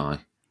blue sky.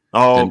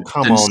 Oh,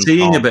 than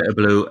seeing Tom. a bit of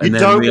blue and you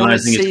then don't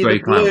realizing it's grey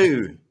cloud.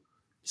 Blue.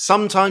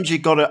 Sometimes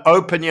you've got to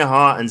open your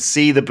heart and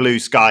see the blue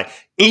sky,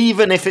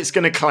 even if it's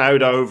going to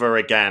cloud over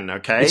again,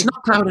 okay? It's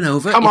not clouding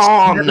over. Come it's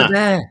on. Never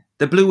there.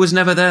 The blue was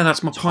never there.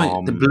 That's my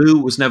point. The blue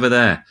was never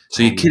there.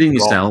 So you're kidding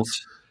yourself.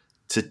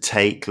 To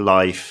take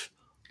life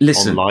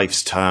on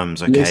life's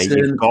terms, okay?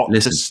 You've got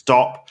to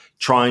stop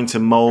trying to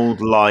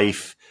mold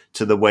life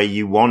to the way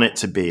you want it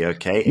to be,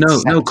 okay?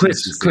 No,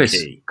 Chris,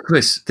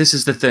 this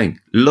is the thing.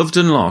 Loved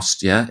and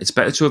lost, yeah? It's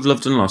better to have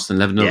loved and lost than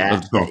never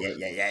loved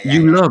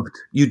and lost.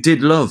 You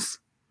did love.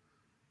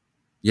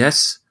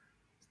 Yes?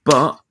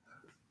 But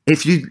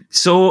if you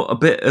saw a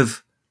bit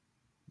of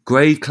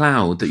grey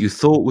cloud that you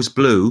thought was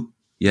blue,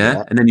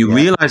 and then you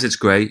realise it's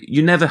grey,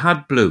 you never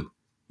had blue.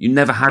 You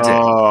never had it.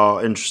 Oh,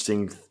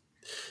 interesting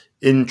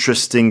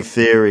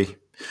theory.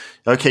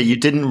 Okay, you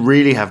didn't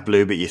really have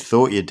blue, but you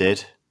thought you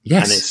did.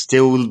 Yes. And it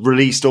still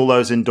released all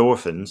those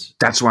endorphins.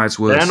 That's why it's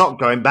worse. They're not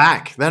going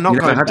back. They're not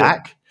going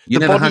back. The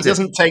body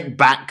doesn't take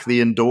back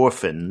the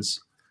endorphins.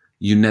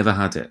 You never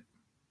had it.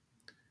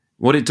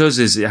 What it does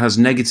is it has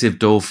negative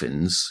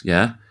endorphins,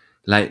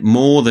 like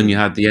more than you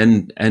had the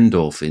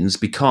endorphins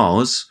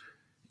because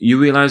you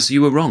realise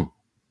you were wrong.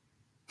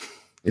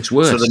 It's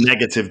worse. So the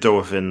negative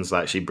endorphins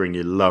actually bring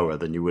you lower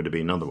than you would have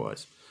been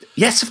otherwise.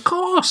 Yes, of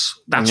course.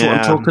 That's what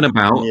I'm talking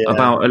about. Yeah.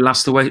 About at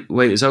last the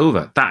wait is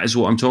over. That is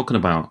what I'm talking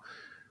about.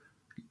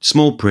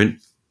 Small print.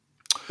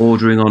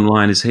 Ordering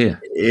online is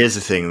here. Here's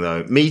the thing,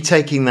 though. Me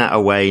taking that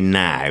away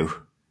now.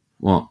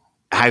 What?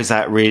 How's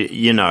that really?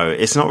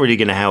 It's not really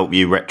going to help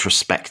you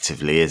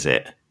retrospectively, is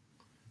it?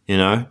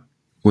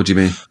 What do you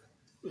mean?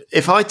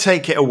 If I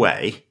take it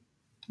away,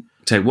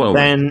 take what away?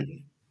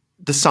 Then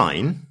the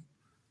sign.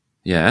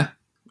 Yeah.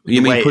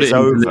 You mean put it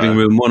into living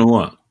room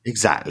 101?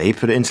 Exactly.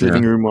 Put it into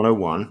living room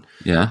 101.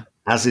 Yeah.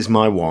 As is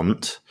my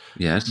want.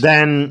 Yes.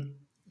 Then,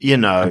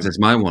 As is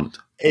my want.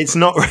 It's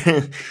not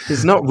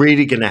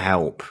really going to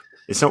help.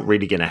 It's not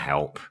really going to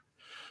help.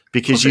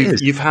 Because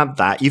you've had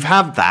that.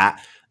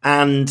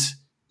 And,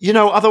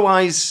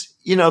 otherwise,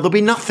 there'll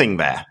be nothing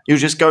there. You'll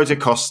just go to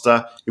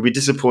Costa. You'll be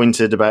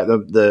disappointed about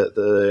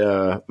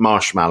the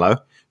marshmallow,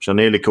 which I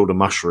nearly called a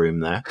mushroom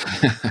there,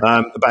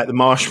 about the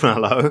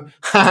marshmallow.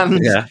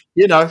 And,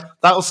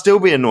 that'll still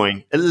be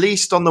annoying, at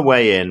least on the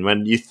way in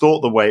when you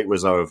thought the wait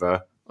was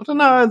over. I don't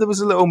know. There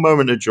was a little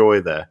moment of joy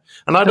there.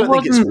 And I don't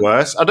think it's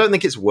worse. I don't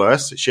think it's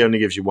worse that she only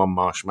gives you one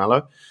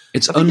marshmallow.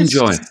 It's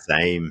unjoy. It's the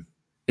same.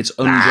 It's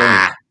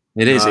unjoy.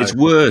 It is. No. It's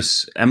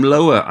worse. I'm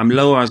lower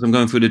as I'm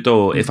going through the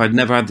door if I'd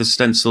never had the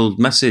stenciled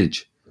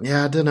message.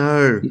 Yeah, I don't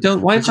know. You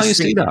don't. Why can't you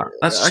see that?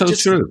 That's so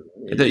true.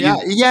 That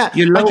Yeah.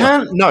 you're I lower.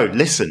 can't. No,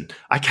 listen.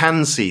 I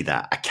can see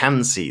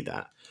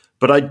that.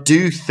 But I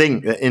do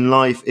think that in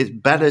life, it's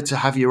better to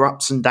have your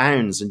ups and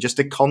downs and just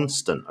a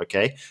constant.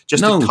 Okay,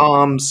 just No. a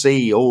calm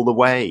sea all the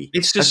way.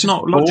 It's That's just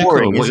not logical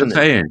boring, what you're isn't it?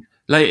 saying.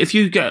 Like, if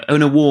you get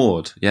an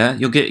award, yeah,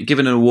 you'll get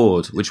given an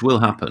award, which will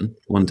happen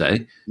one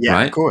day, Yeah,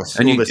 right? of course.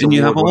 And All you this and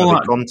you have all award-worthy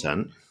that.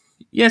 content.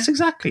 Yes,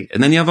 exactly.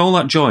 And then you have all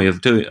that joy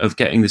of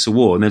getting this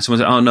award, and then someone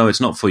says, "Oh no,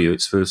 it's not for you;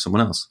 it's for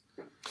someone else."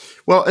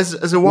 Well, as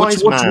a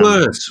wise What's man,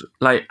 worse,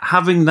 like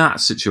having that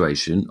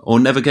situation or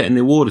never getting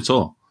the award at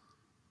all?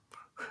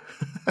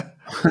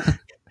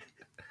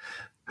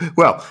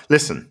 well,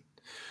 listen.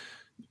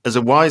 As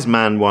a wise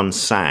man once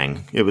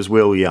sang, it was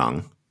Will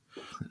Young.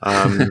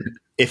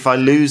 If I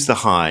lose the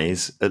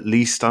highs, at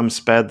least I'm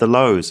spared the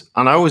lows.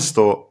 And I always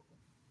thought,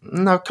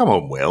 no, come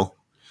on, Will.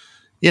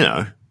 You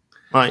know,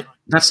 like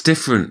That's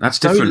different. That's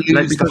don't different.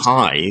 lose Like, the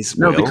highs.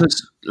 no, Will.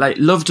 because like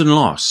loved and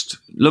lost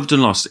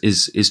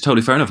is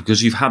totally fair enough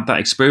because you've had that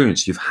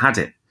experience. You've had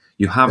it.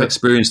 You have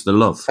experienced the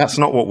love. That's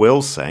not what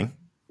Will's saying.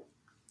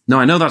 No,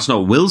 I know that's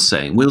not Will's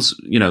saying. Will's,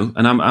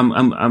 and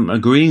I'm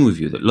agreeing with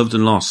you that loved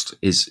and lost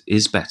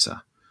is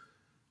better.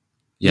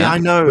 Yeah, I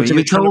know. But to You're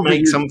be trying to told that make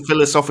you- some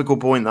philosophical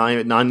point that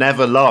I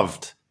never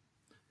loved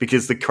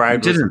because the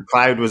didn't.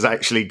 cloud was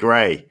actually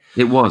grey.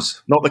 It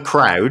was. Not the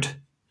crowd,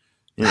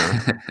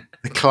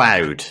 the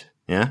cloud.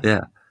 Yeah.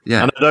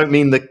 Yeah. And I don't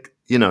mean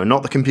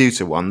not the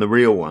computer one, the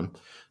real one.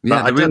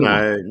 Yeah, But I don't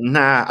know.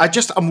 Nah,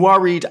 I'm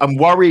worried. I'm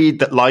worried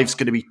that life's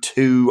going to be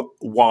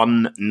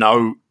 2-1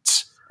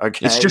 notes.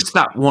 Okay. It's just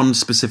that one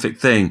specific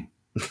thing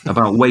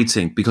about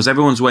waiting because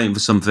everyone's waiting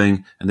for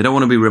something and they don't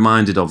want to be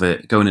reminded of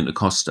it going into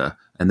Costa.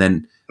 And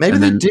then maybe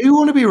they do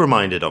want to be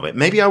reminded of it.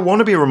 Maybe I want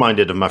to be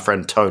reminded of my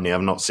friend Tony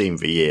I've not seen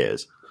for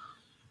years.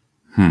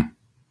 And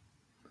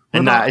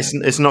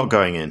it's not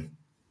going in.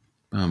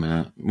 Oh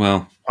man.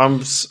 Well,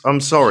 I'm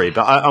sorry,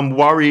 but I'm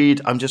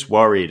worried. I'm just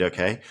worried,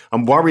 okay?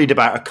 I'm worried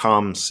about a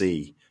calm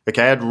sea.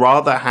 Okay, I'd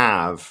rather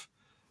have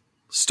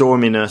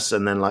storminess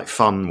and then like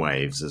fun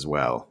waves as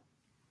well.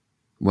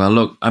 Well,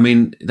 look, I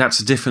mean, that's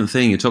a different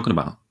thing you're talking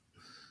about.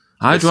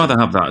 I'd rather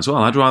have that as well.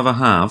 I'd rather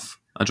have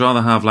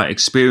like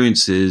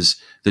experiences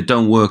that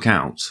don't work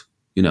out,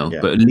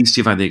 but at least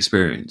you've had the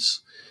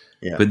experience.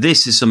 Yeah. But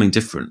this is something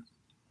different.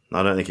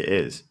 I don't think it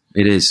is.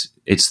 It is.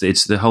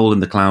 It's the hole in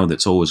the cloud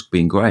that's always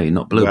been grey,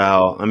 not blue.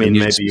 Well, I mean, And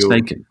you're just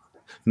mistaken.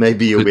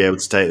 maybe you'll be able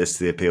to take this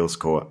to the appeals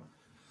court.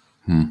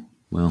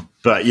 Well,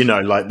 But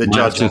like the Might judge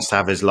have to. has to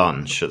have his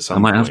lunch at some I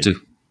might point. have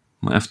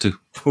to.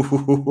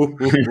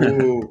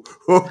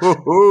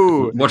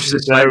 Watch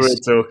this Now space.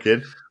 we're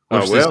talking.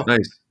 Watch I this will.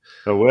 space.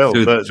 I will.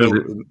 Through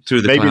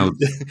the maybe, cloud.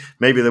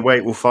 maybe the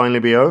wait will finally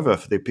be over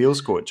for the appeals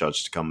court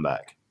judge to come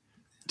back.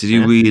 Did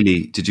you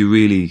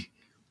really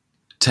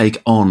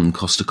take on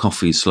Costa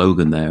Coffee's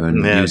slogan there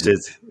and Yeah, use it did.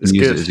 It's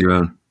use good. it as your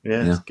own?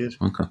 Yeah, it's good.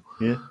 Okay.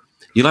 Yeah.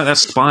 You like that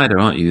spider,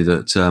 aren't you?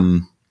 That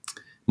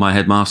my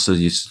headmaster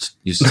used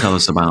to tell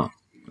us about.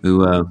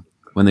 Who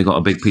when they got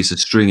a big piece of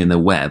string in their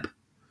web,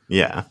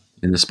 Yeah.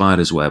 in the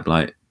spider's web,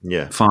 like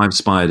Yeah. 5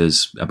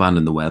 spiders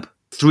abandoned the web.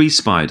 3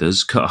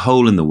 spiders cut a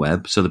hole in the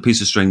web, so the piece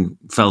of string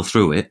fell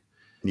through it.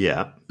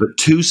 Yeah. But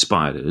 2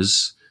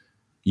 spiders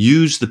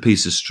used the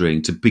piece of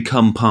string to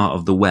become part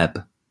of the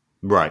web.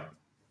 Right.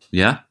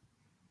 Yeah?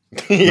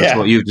 That's Yeah.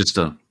 what you've just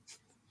done.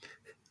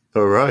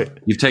 All right.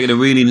 You've taken a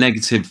really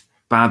negative,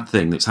 bad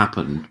thing that's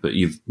happened, but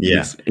you've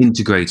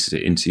integrated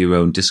it into your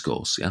own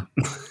discourse, yeah?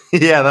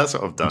 Yeah, that's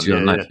what I've done. Into your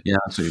own Yeah, life. Yeah,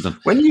 that's what you've done.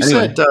 When you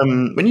Anyway.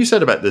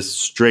 said about this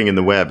string in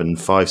the web and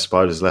 5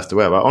 spiders left the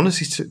web, I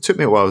honestly took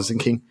me a while. I was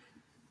thinking,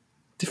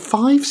 did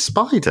 5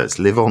 spiders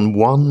live on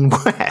one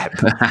web?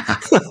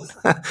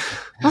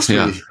 That's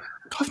really.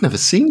 I've never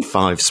seen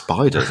 5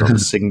 spiders on a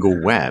single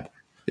web.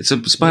 It's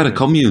a spider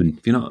commune,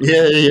 if you're not...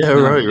 Yeah,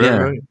 right.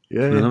 I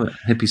Yeah. love it.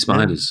 Hippie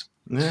spiders.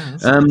 Yeah.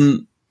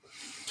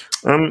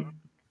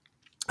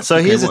 So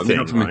here's the what have you thing,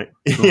 got for me? right?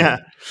 Go on. Yeah.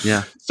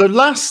 Yeah. So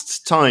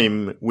last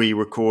time we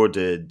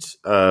recorded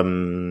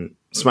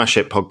Smash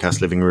Hit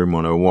Podcast Living Room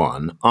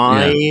 101,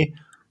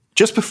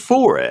 just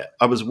before it,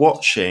 I was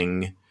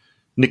watching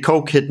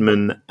Nicole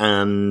Kidman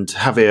and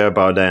Javier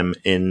Bardem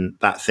in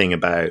that thing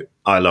about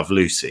I Love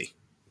Lucy.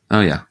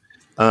 Oh, yeah.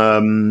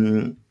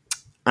 And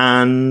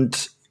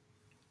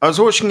I was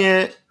watching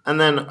it,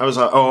 and then I was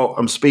like, oh,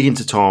 I'm speaking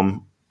to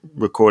Tom,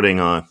 recording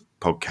our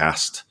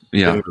podcast.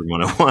 Yeah. Living Room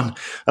 101.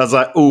 I was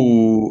like,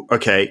 oh,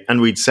 okay.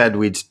 And we'd said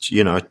we'd,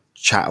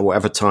 chat at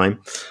whatever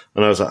time.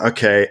 And I was like,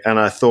 okay. And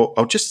I thought,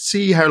 I'll just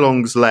see how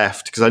long's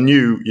left. Because I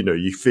knew,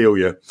 you feel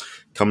you're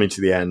coming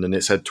to the end. And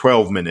it said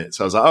 12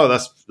 minutes. I was like, oh,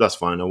 that's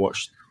fine. I'll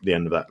watch the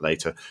end of that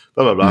later.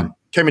 Blah, blah, blah.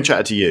 Came and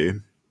chatted to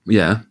you.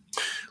 Yeah.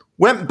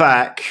 Went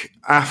back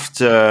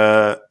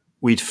after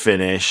we'd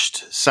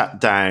finished,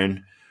 sat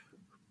down,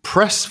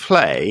 pressed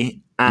play,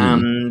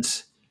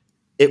 and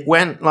it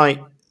went like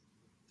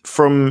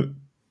from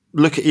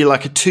look at you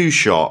like a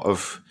 2-shot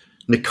of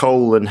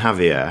Nicole and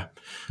Javier.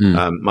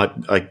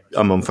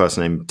 I'm on first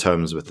name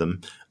terms with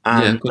them,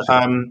 and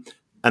Yeah,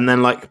 and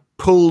then like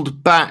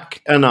pulled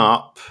back and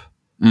up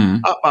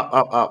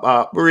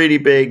Up, really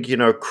big,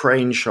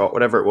 crane shot,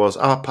 whatever it was,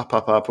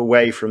 up,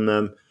 away from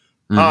them,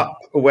 up,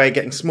 away,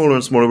 getting smaller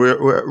and smaller.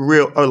 We're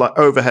real, like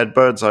overhead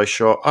bird's eye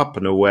shot, up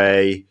and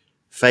away,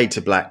 fade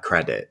to black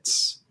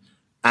credits,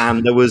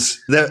 and it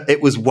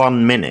was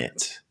 1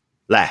 minute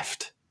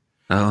left,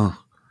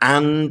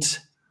 and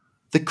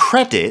the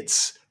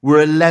credits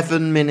were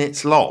 11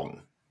 minutes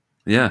long,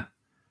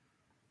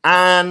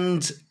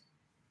 and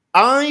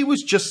I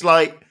was just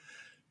like,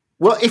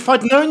 well, if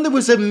I'd known there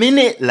was a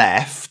minute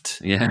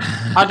left,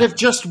 I'd have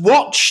just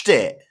watched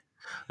it.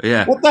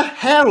 Yeah. What the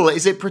hell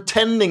is it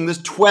pretending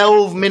there's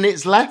 12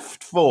 minutes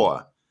left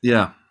for?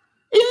 Yeah.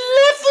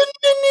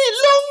 11-minute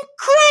long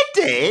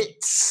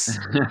credits?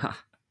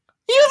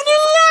 You having a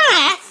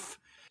laugh?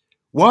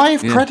 Why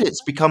have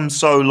credits become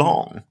so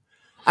long?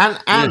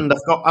 And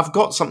I've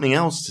got something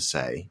else to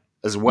say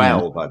as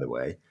well, by the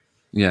way.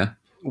 Yeah.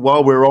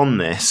 While we're on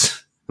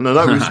this, and I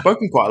know we've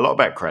spoken quite a lot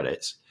about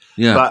credits.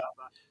 Yeah. But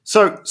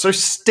So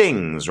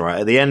stings, right,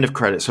 at the end of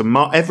credits.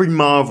 So every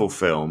Marvel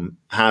film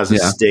has a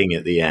sting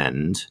at the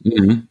end.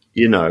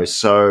 Mm-hmm.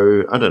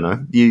 So I don't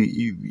know.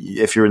 You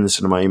if you're in the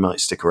cinema, you might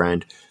stick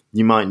around.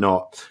 You might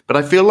not. But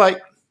I feel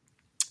like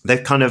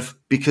they've kind of,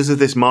 because of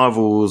this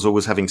Marvel's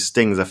always having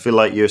stings, I feel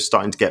like you're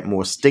starting to get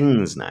more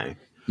stings now.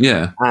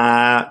 Yeah.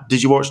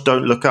 Did you watch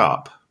Don't Look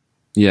Up?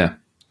 Yeah.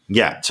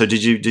 Yeah. So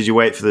did you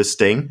wait for the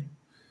sting?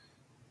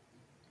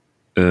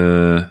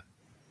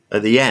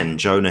 At the end,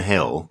 Jonah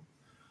Hill.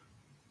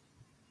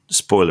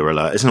 Spoiler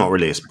alert, it's not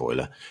really a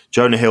spoiler.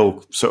 Jonah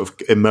Hill sort of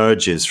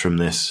emerges from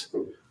this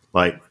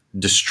like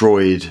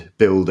destroyed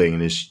building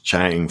and is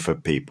shouting for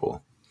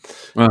people.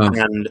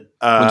 And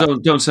well,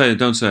 don't say.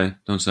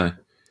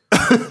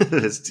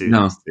 it's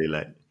too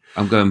late.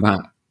 I'm going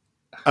back.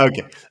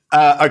 Okay.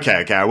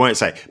 I won't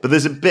say. But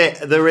there's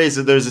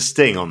a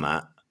sting on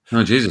that.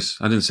 Oh Jesus,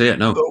 I didn't see it.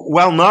 No.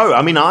 Well, no.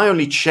 I mean, I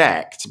only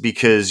checked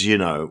because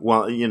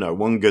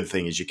one good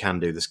thing is you can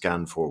do the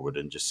scan forward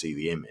and just see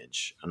the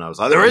image. And I was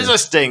like, there is a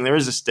sting. There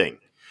is a sting.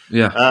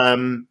 Yeah.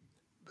 And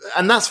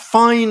that's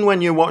fine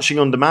when you're watching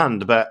on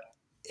demand, but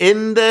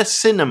in the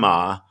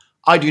cinema,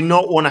 I do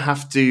not want to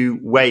have to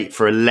wait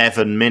for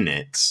 11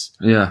 minutes.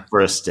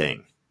 For a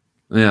sting.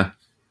 Yeah.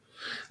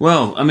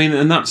 Well, I mean,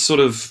 and that's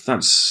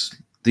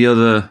the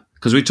other,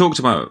 because we talked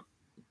about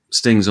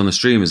stings on the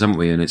streamers, haven't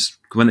we? And it's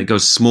when it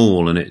goes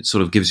small and it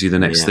sort of gives you the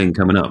next thing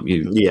coming up.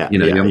 You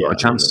haven't got a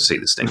chance to see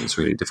the sting. It's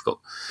really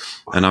difficult.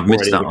 And I've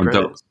missed that on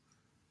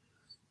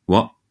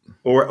What?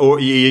 Or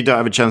you don't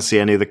have a chance to see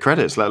any of the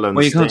credits, let alone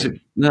the sting.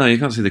 You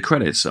can't see the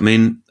credits. I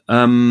mean,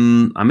 I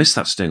missed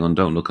that sting on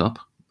Don't Look Up.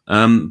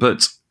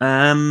 But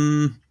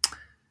one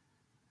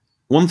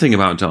thing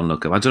about Don't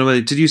Look Up, I don't know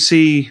whether, did you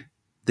see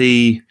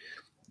the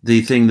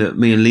thing that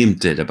me and Liam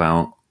did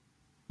about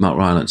Mark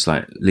Rylance,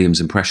 like Liam's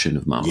impression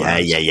of Mark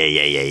Rylance?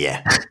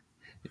 Yeah.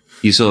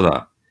 You saw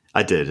that?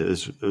 I did. It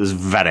was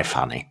very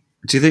funny.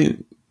 Do you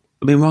think,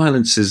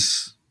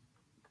 Rylance's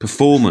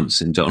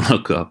performance in Don't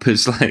Look Up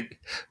is like,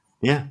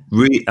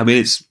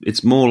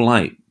 it's more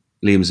like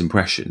Liam's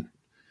impression.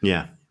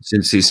 Yeah.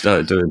 Since he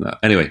started doing that.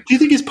 Anyway. Do you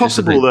think it's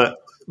possible that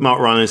Mark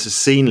Rylance has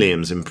seen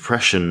Liam's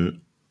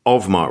impression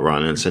of Mark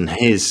Rylance and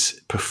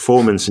his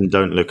performance in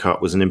Don't Look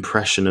Up was an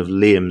impression of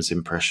Liam's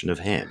impression of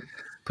him?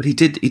 But he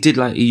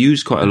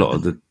used quite a lot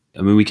of me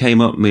and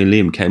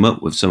Liam came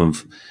up with some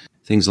of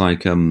things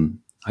like, I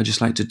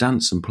just like to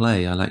dance and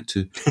play. I like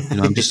to,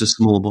 I'm just a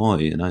small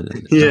boy and I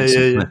dance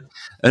and play.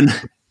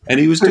 And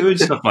he was doing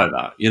stuff like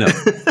that,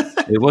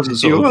 It wasn't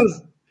sort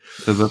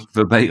of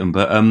verbatim,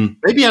 but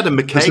maybe Adam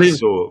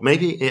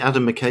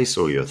McKay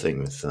saw your thing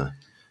with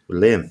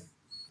Liam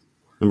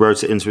and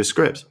wrote it into his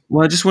script.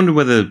 Well, I just wonder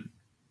whether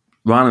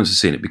Rylance has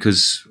seen it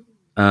because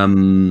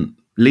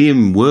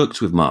Liam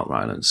worked with Mark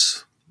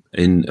Rylance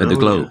at the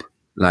Globe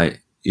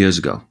like years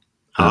ago.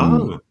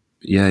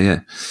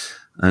 Yeah,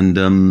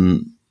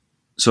 and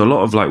so a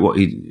lot of like what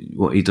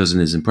he does in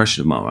his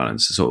impression of Mark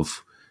Rylance sort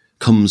of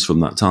comes from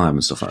that time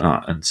and stuff like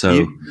that. And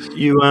so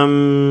you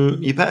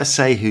better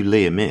say who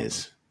Liam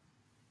is.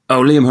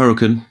 Oh, Liam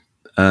Hurricane,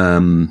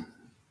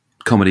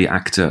 comedy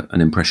actor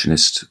and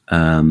impressionist.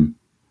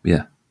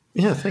 Yeah,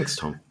 thanks,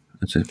 Tom.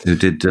 That's it. Who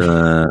did?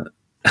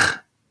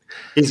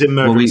 He's in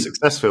Murder and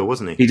Successful,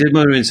 wasn't he? He did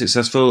Murder and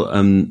Successful.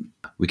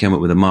 We came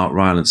up with a Mark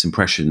Rylance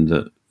impression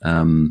that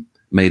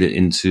made it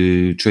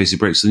into Tracy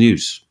Breaks the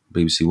News,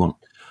 BBC One.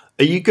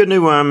 Are you going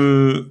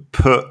to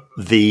put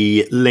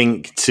the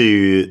link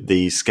to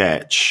the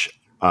sketch,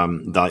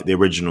 like the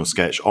original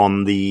sketch,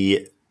 on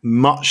the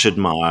much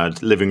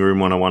admired Living Room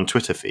 101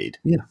 Twitter feed?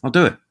 Yeah, I'll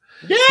do it.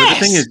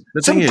 Yes!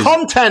 The thing is,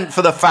 content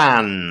for the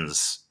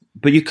fans.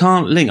 But you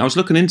can't link. I was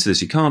looking into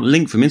this. You can't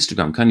link from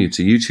Instagram, can you,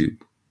 to YouTube?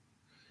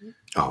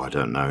 Oh, I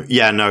don't know.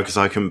 Yeah, no, because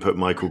I couldn't put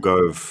Michael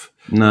Gove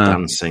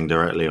dancing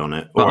directly on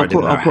it. Or I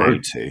didn't know how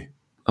to.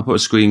 I'll put a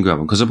screen grab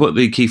on because I put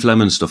the Keith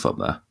Lemon stuff up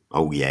there.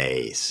 Oh,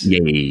 yes.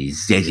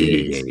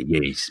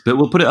 Yes. But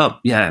we'll put it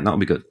up. Yeah, that'll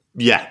be good.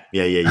 Yeah.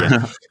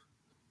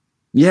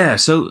 Yeah,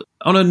 so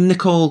on a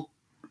Nicole,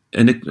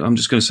 I'm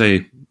just going to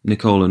say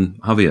Nicole and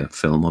Javier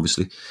film,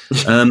 obviously.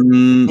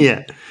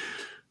 Yeah.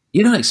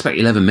 you don't expect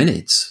 11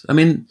 minutes. I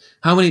mean,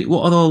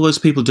 what are all those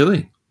people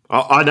doing?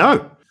 I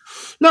know.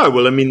 No,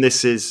 well, I mean,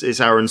 this is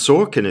Aaron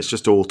Sorkin. It's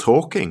just all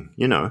talking,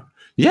 you know.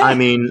 Yeah. I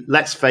mean,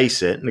 let's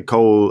face it,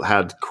 Nicole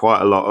had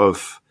quite a lot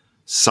of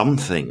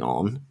something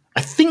on.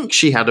 I think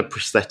she had a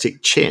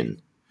prosthetic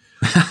chin.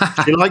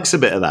 She likes a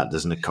bit of that,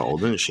 does Nicole,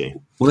 doesn't she?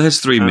 Well, there's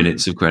 3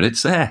 minutes of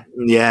credits there.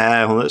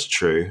 Yeah, well, that's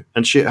true.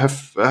 And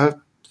her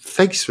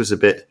face was a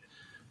bit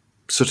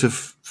sort of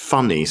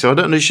funny. So I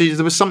don't know,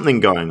 there was something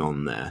going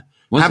on there.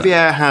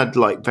 Javier had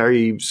like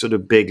very sort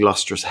of big,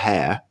 lustrous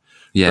hair.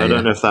 Yeah, I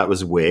don't know if that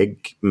was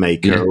wig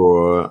maker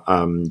or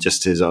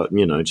just his,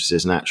 just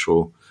his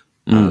natural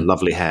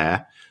lovely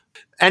hair.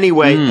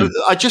 Anyway,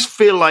 I just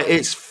feel like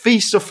it's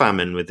feast or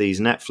famine with these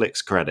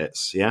Netflix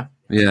credits. Yeah,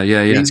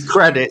 yeah. These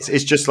credits,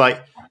 it's just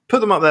like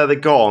put them up there, they're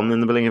gone in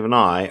the blink of an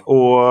eye.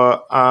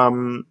 Or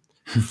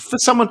for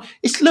someone,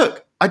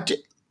 the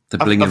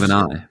blink of an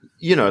eye.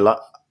 You know, like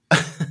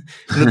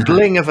the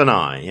bling of an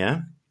eye.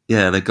 Yeah,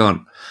 yeah, they're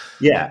gone.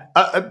 Yeah,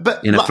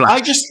 but in a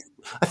flash.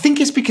 I think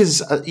it's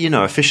because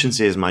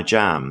efficiency is my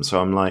jam. So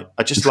I'm like,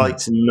 I just like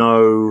to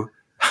know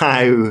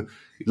how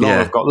long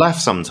I've got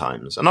left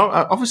sometimes, and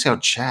obviously I'll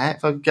check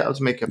if I get able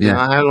to make up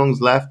how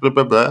long's left, blah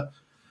blah blah.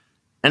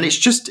 And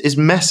it's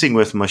messing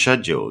with my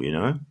schedule, you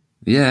know.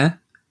 Yeah,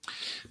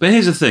 but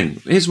here's the thing.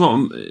 Here's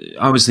what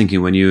I was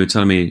thinking when you were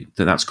telling me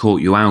that's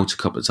caught you out a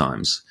couple of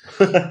times.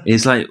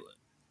 It's like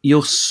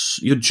you're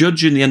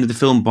judging the end of the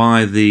film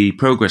by the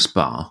progress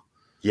bar.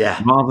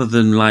 Yeah. Rather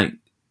than like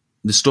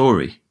the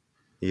story.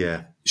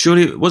 Yeah.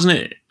 Surely, wasn't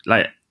it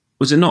like,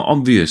 was it not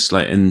obvious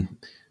like in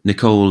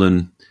Nicole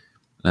and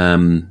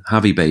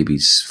Javi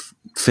Baby's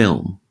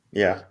film?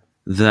 Yeah.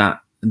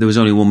 That there was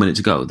only 1 minute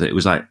to go, that it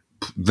was like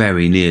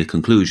very near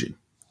conclusion.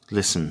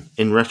 Listen,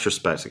 in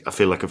retrospect, I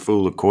feel like a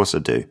fool. Of course I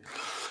do.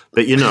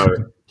 But you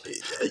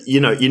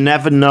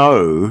never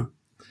know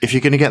if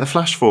you're going to get the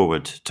flash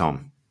forward,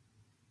 Tom.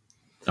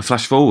 A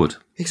flash forward.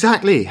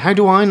 Exactly. How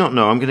do I not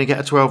know I'm going to get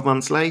a 12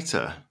 months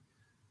later?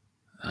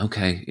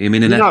 Okay. You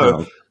mean an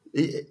epilogue?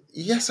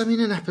 Yes, I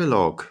mean an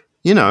epilogue.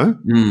 You know,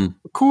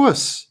 of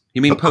course.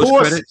 You mean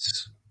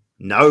post-credits?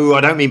 No,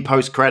 I don't mean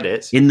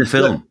post-credits. In the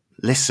film.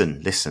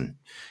 Listen.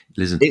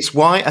 It's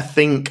why I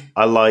think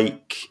I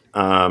like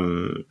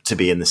to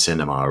be in the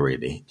cinema,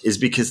 really, is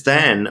because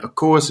then, of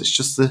course, it's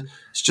just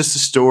a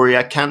story.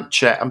 I can't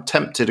check. I'm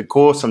tempted. Of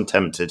course, I'm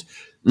tempted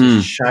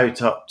to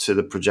shout up to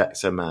the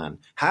projector man.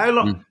 How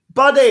long?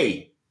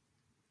 Buddy,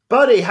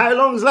 how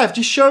long's left?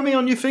 Just show me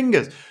on your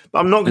fingers. But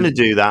I'm not going to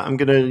do that. I'm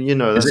going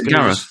to, Is it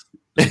Gareth?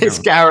 It's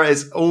Gareth.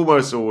 It's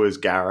almost always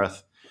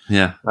Gareth.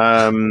 Yeah.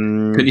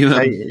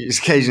 It's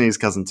occasionally his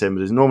cousin Tim,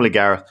 but it's normally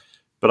Gareth.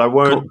 But I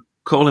won't.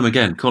 Call him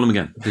again,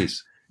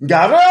 please.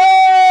 Gareth!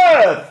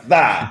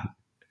 That!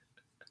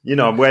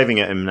 I'm waving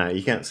at him now.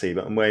 You can't see,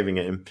 but I'm waving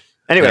at him.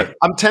 Anyway,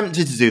 I'm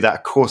tempted to do that.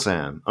 Of course I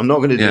am. I'm not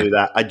going to do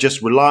that. I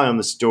just rely on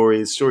the story.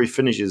 The story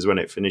finishes when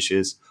it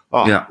finishes.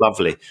 Oh,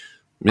 lovely.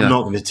 I'm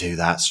not going to do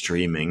that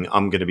streaming.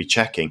 I'm going to be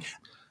checking.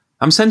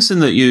 I'm sensing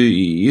that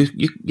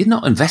you're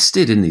not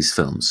invested in these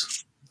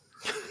films.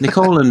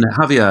 Nicole and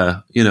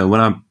Javier, when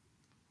I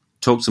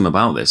talk to them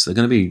about this, they're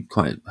going to be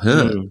quite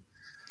hurt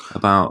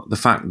about the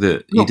fact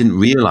that you didn't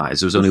realise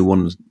there was only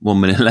one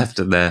minute left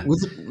of their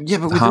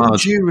with all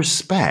due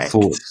respect,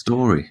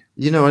 story.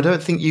 I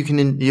don't think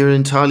you're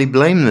entirely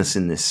blameless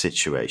in this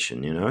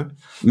situation.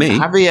 Me,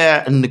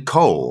 Javier and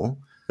Nicole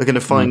are going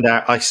to find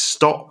out I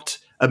stopped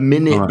a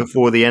minute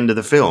before the end of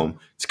the film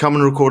to come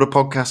and record a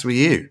podcast with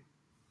you.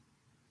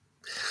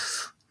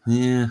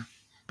 Yeah,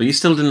 but you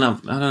still didn't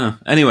have. I don't know.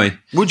 Anyway,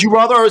 would you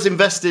rather I was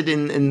invested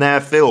in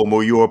their film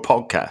or your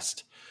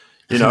podcast?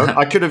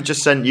 I could have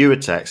just sent you a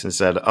text and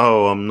said,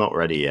 "Oh, I'm not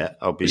ready yet.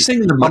 I'll be with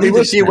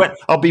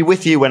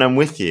you when I'm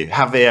with you."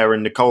 Javier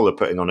and Nicole are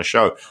putting on a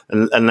show,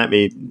 and let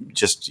me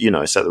just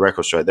set the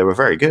record straight. They were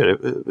very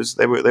good.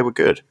 They were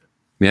good.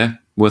 Yeah,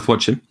 worth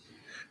watching.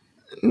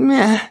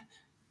 Yeah,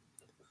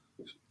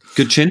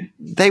 good chin.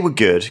 They were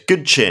good.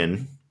 Good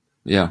chin.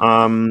 Yeah.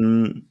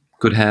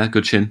 Good hair.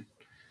 Good chin.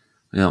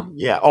 Yeah.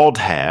 Yeah. Odd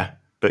hair,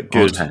 but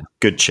good.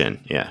 Good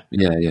chin. Yeah.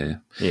 Yeah.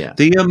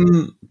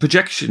 The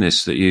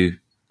projectionist that you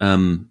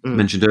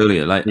mentioned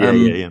earlier,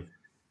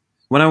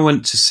 when I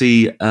went to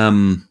see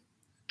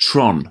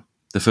Tron,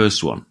 the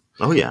first one.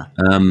 Oh yeah.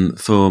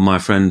 For my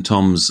friend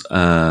Tom's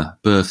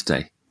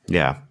birthday.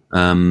 Yeah.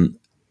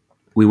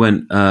 We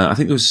went. I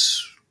think I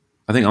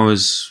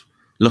was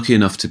lucky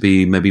enough to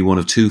be maybe one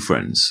of two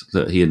friends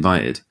that he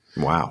invited.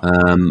 Wow.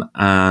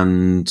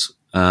 And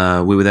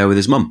we were there with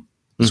his mum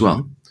as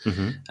well.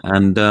 Mm-hmm.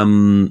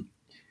 And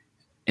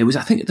it was,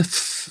 I think,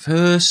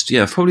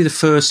 probably the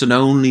first and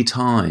only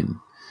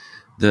time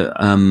that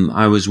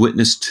I was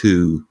witness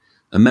to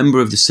a member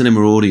of the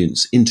cinema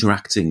audience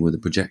interacting with a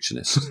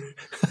projectionist.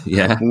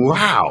 Yeah.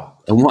 Wow.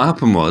 And what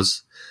happened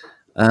was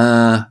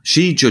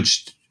she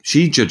judged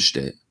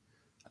it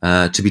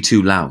to be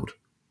too loud.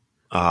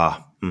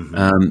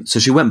 Mm-hmm. So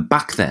she went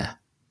back there.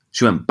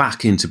 She went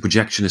back into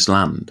projectionist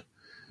land.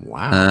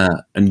 Wow.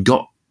 And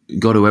got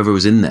whoever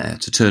was in there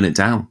to turn it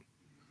down.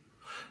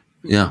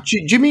 Yeah. Do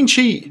you mean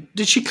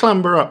did she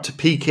clamber up to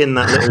peek in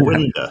that little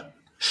window?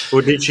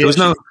 Or did she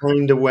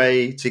find a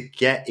way to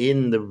get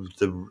in the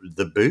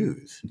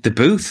booth? The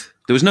booth.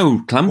 There was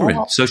no clambering.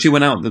 What? So she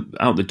went out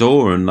the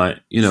door and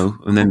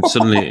and then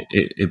suddenly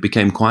it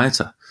became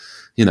quieter,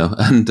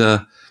 and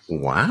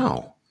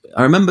wow.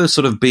 I remember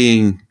sort of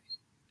being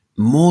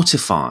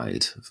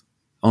mortified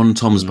on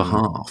Tom's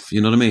behalf,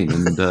 you know what I mean?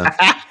 And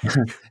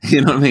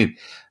you know what I mean?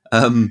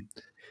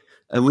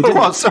 And we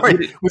did.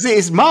 Sorry, was it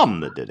his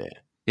mum that did it?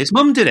 His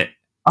mum did it.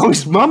 Oh,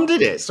 his mum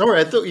did it. Sorry,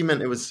 I thought you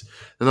meant it was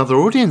another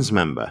audience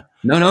member.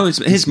 No,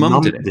 his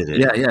mum did it.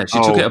 Yeah. She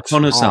took it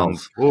upon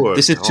herself.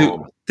 This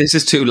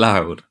is too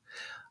loud.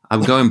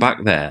 I'm going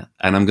back there,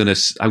 and I'm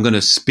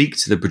gonna speak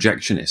to the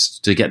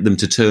projectionist to get them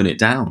to turn it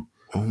down.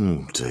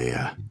 Oh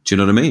dear. Do you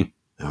know what I mean?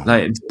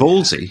 It's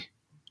ballsy,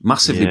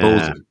 massively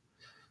ballsy.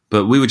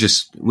 But we had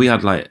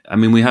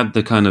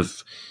the kind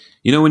of,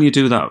 when you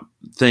do that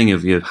thing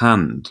of your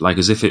hand, like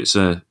as if it's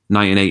a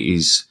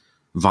 1980s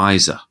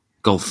visor,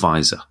 golf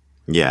visor.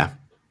 Yeah.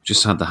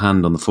 Just had the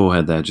hand on the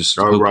forehead there. Just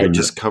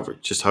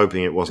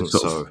hoping it wasn't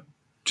so.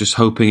 Just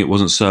hoping it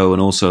wasn't so,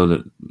 and also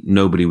that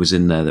nobody was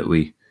in there that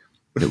we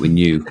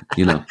knew,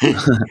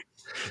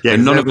 Yeah,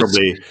 and none of us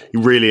probably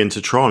really into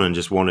Tron and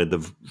just wanted the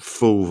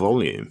full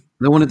volume.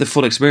 They wanted the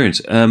full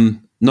experience.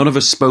 None of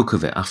us spoke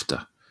of it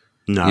after.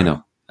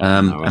 No.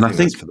 And I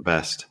think that's for the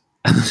best.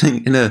 And I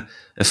think in a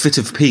fit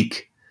of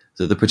pique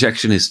that the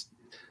projectionist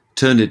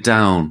turned it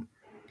down,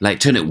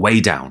 turned it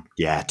way down.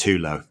 Yeah, too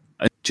low.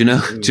 Do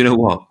you know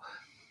what?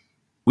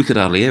 We could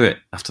hardly hear it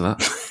after that.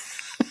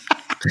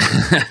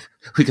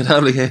 We could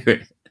hardly hear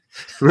it.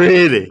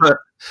 Really?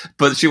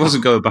 But she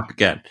wasn't going back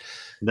again.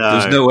 No.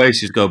 There's no way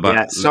she's going back.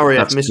 Yeah, sorry,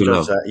 I've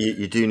misjudged that.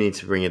 You do need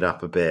to bring it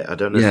up a bit. I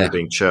don't know if you're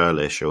being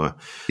churlish or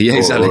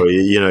exactly. or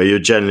you're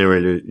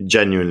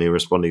genuinely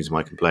responding to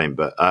my complaint,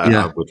 but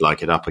I would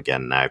like it up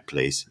again now,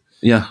 please.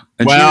 Yeah.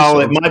 And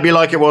it might be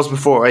like it was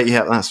before.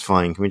 Yeah, that's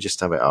fine. Can we just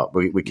have it up?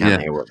 We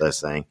can't hear what they're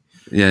saying.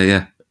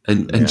 Yeah.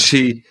 And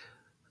she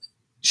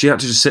had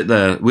to just sit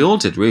there. We all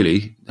did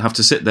really have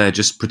to sit there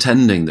just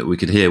pretending that we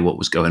could hear what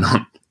was going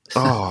on.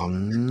 Oh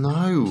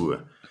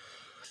no.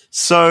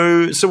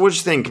 So what do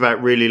you think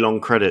about really long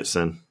credits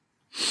then?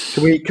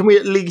 Can we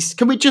just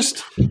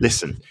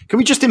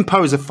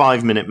impose a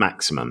 5-minute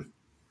maximum?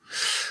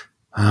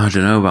 I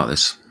don't know about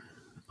this.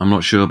 I'm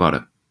not sure about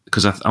it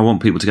because I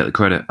want people to get the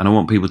credit and I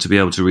want people to be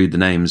able to read the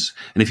names.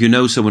 And if you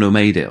know someone who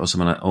made it or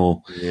someone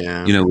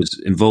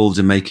was involved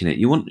in making it,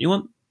 you want.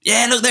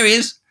 Yeah, look, there he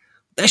is.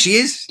 There she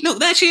is. Look,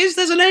 there she is.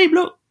 There's a name.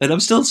 Look, and I'm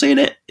still seeing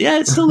it. Yeah,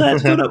 it's still there.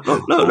 It's gone up.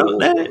 Look,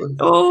 there.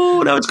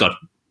 Oh no, it's gone.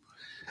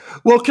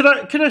 Well, could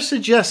I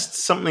suggest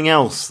something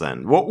else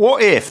then?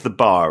 What if the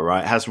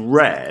bar has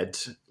red,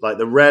 like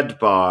the red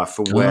bar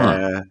for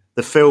where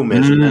the film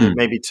is, and then it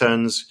maybe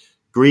turns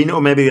green, or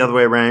maybe the other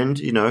way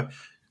around?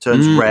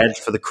 Turns red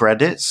for the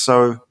credits.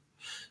 So,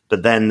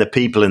 but then the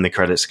people in the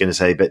credits are going to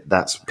say, "But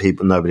that's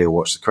people. Nobody will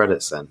watch the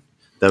credits. Then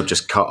they'll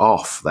just cut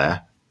off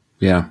there."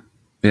 Yeah,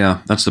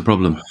 that's the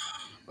problem.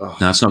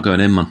 No, it's not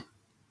going in, man.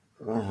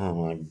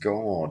 Oh my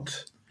god!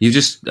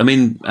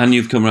 And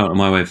you've come around to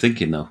my way of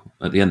thinking though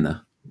at the end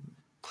there.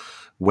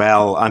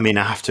 Well, I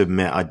have to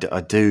admit,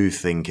 I do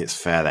think it's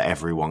fair that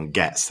everyone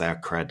gets their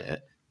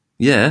credit.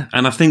 Yeah,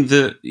 and I think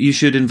that you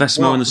should invest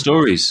more in the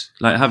stories.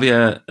 Like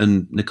Javier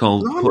and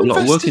Nicole put a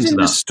lot of work into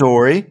that.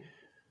 Story.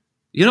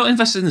 You're not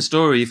invested in the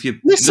story if you're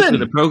looking at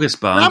the progress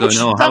bar and going,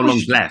 "Oh, how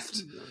long's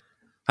left?"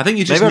 I think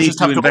you just need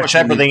to have to watch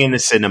everything in the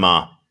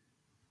cinema.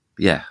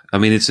 Yeah,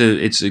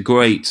 it's a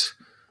great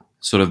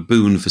sort of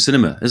boon for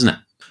cinema, isn't it?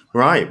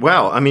 Right.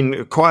 Well,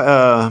 quite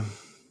a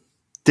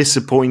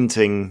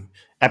disappointing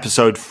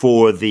episode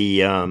for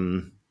the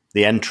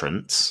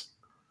entrance.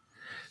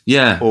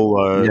 Yeah.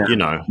 Although,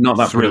 not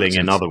that thrilling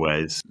in other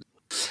ways.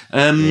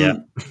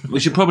 We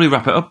should probably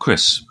wrap it up,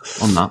 Chris,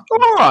 on that.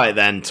 All right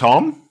then,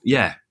 Tom.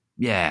 Yeah.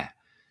 Yes.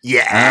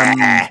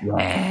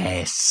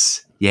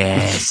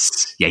 Yeah.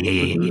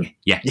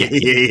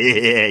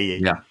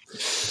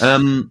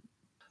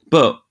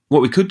 But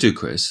what we could do,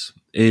 Chris,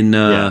 in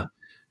a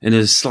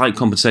slight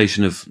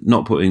compensation of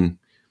not putting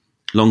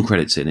long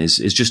credits in, is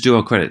just do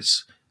our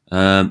credits.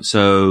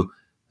 So,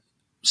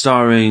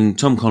 starring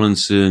Tom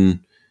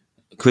Collinson,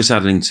 Chris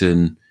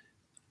Adlington,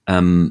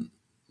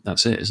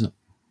 that's it, isn't it?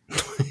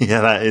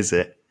 Yeah, that is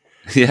it.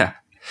 Yeah.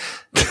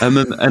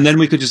 And then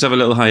we could just have a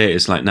little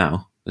hiatus like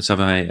now. Let's have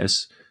a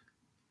hiatus.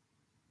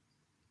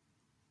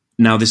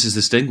 Now this is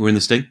the sting. We're in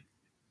the sting.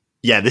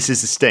 Yeah, this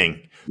is the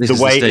sting. The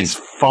wait is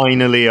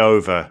finally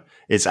over.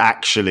 It's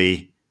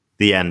actually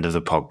the end of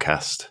the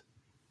podcast.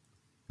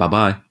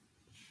 Bye-bye.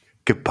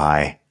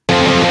 Goodbye.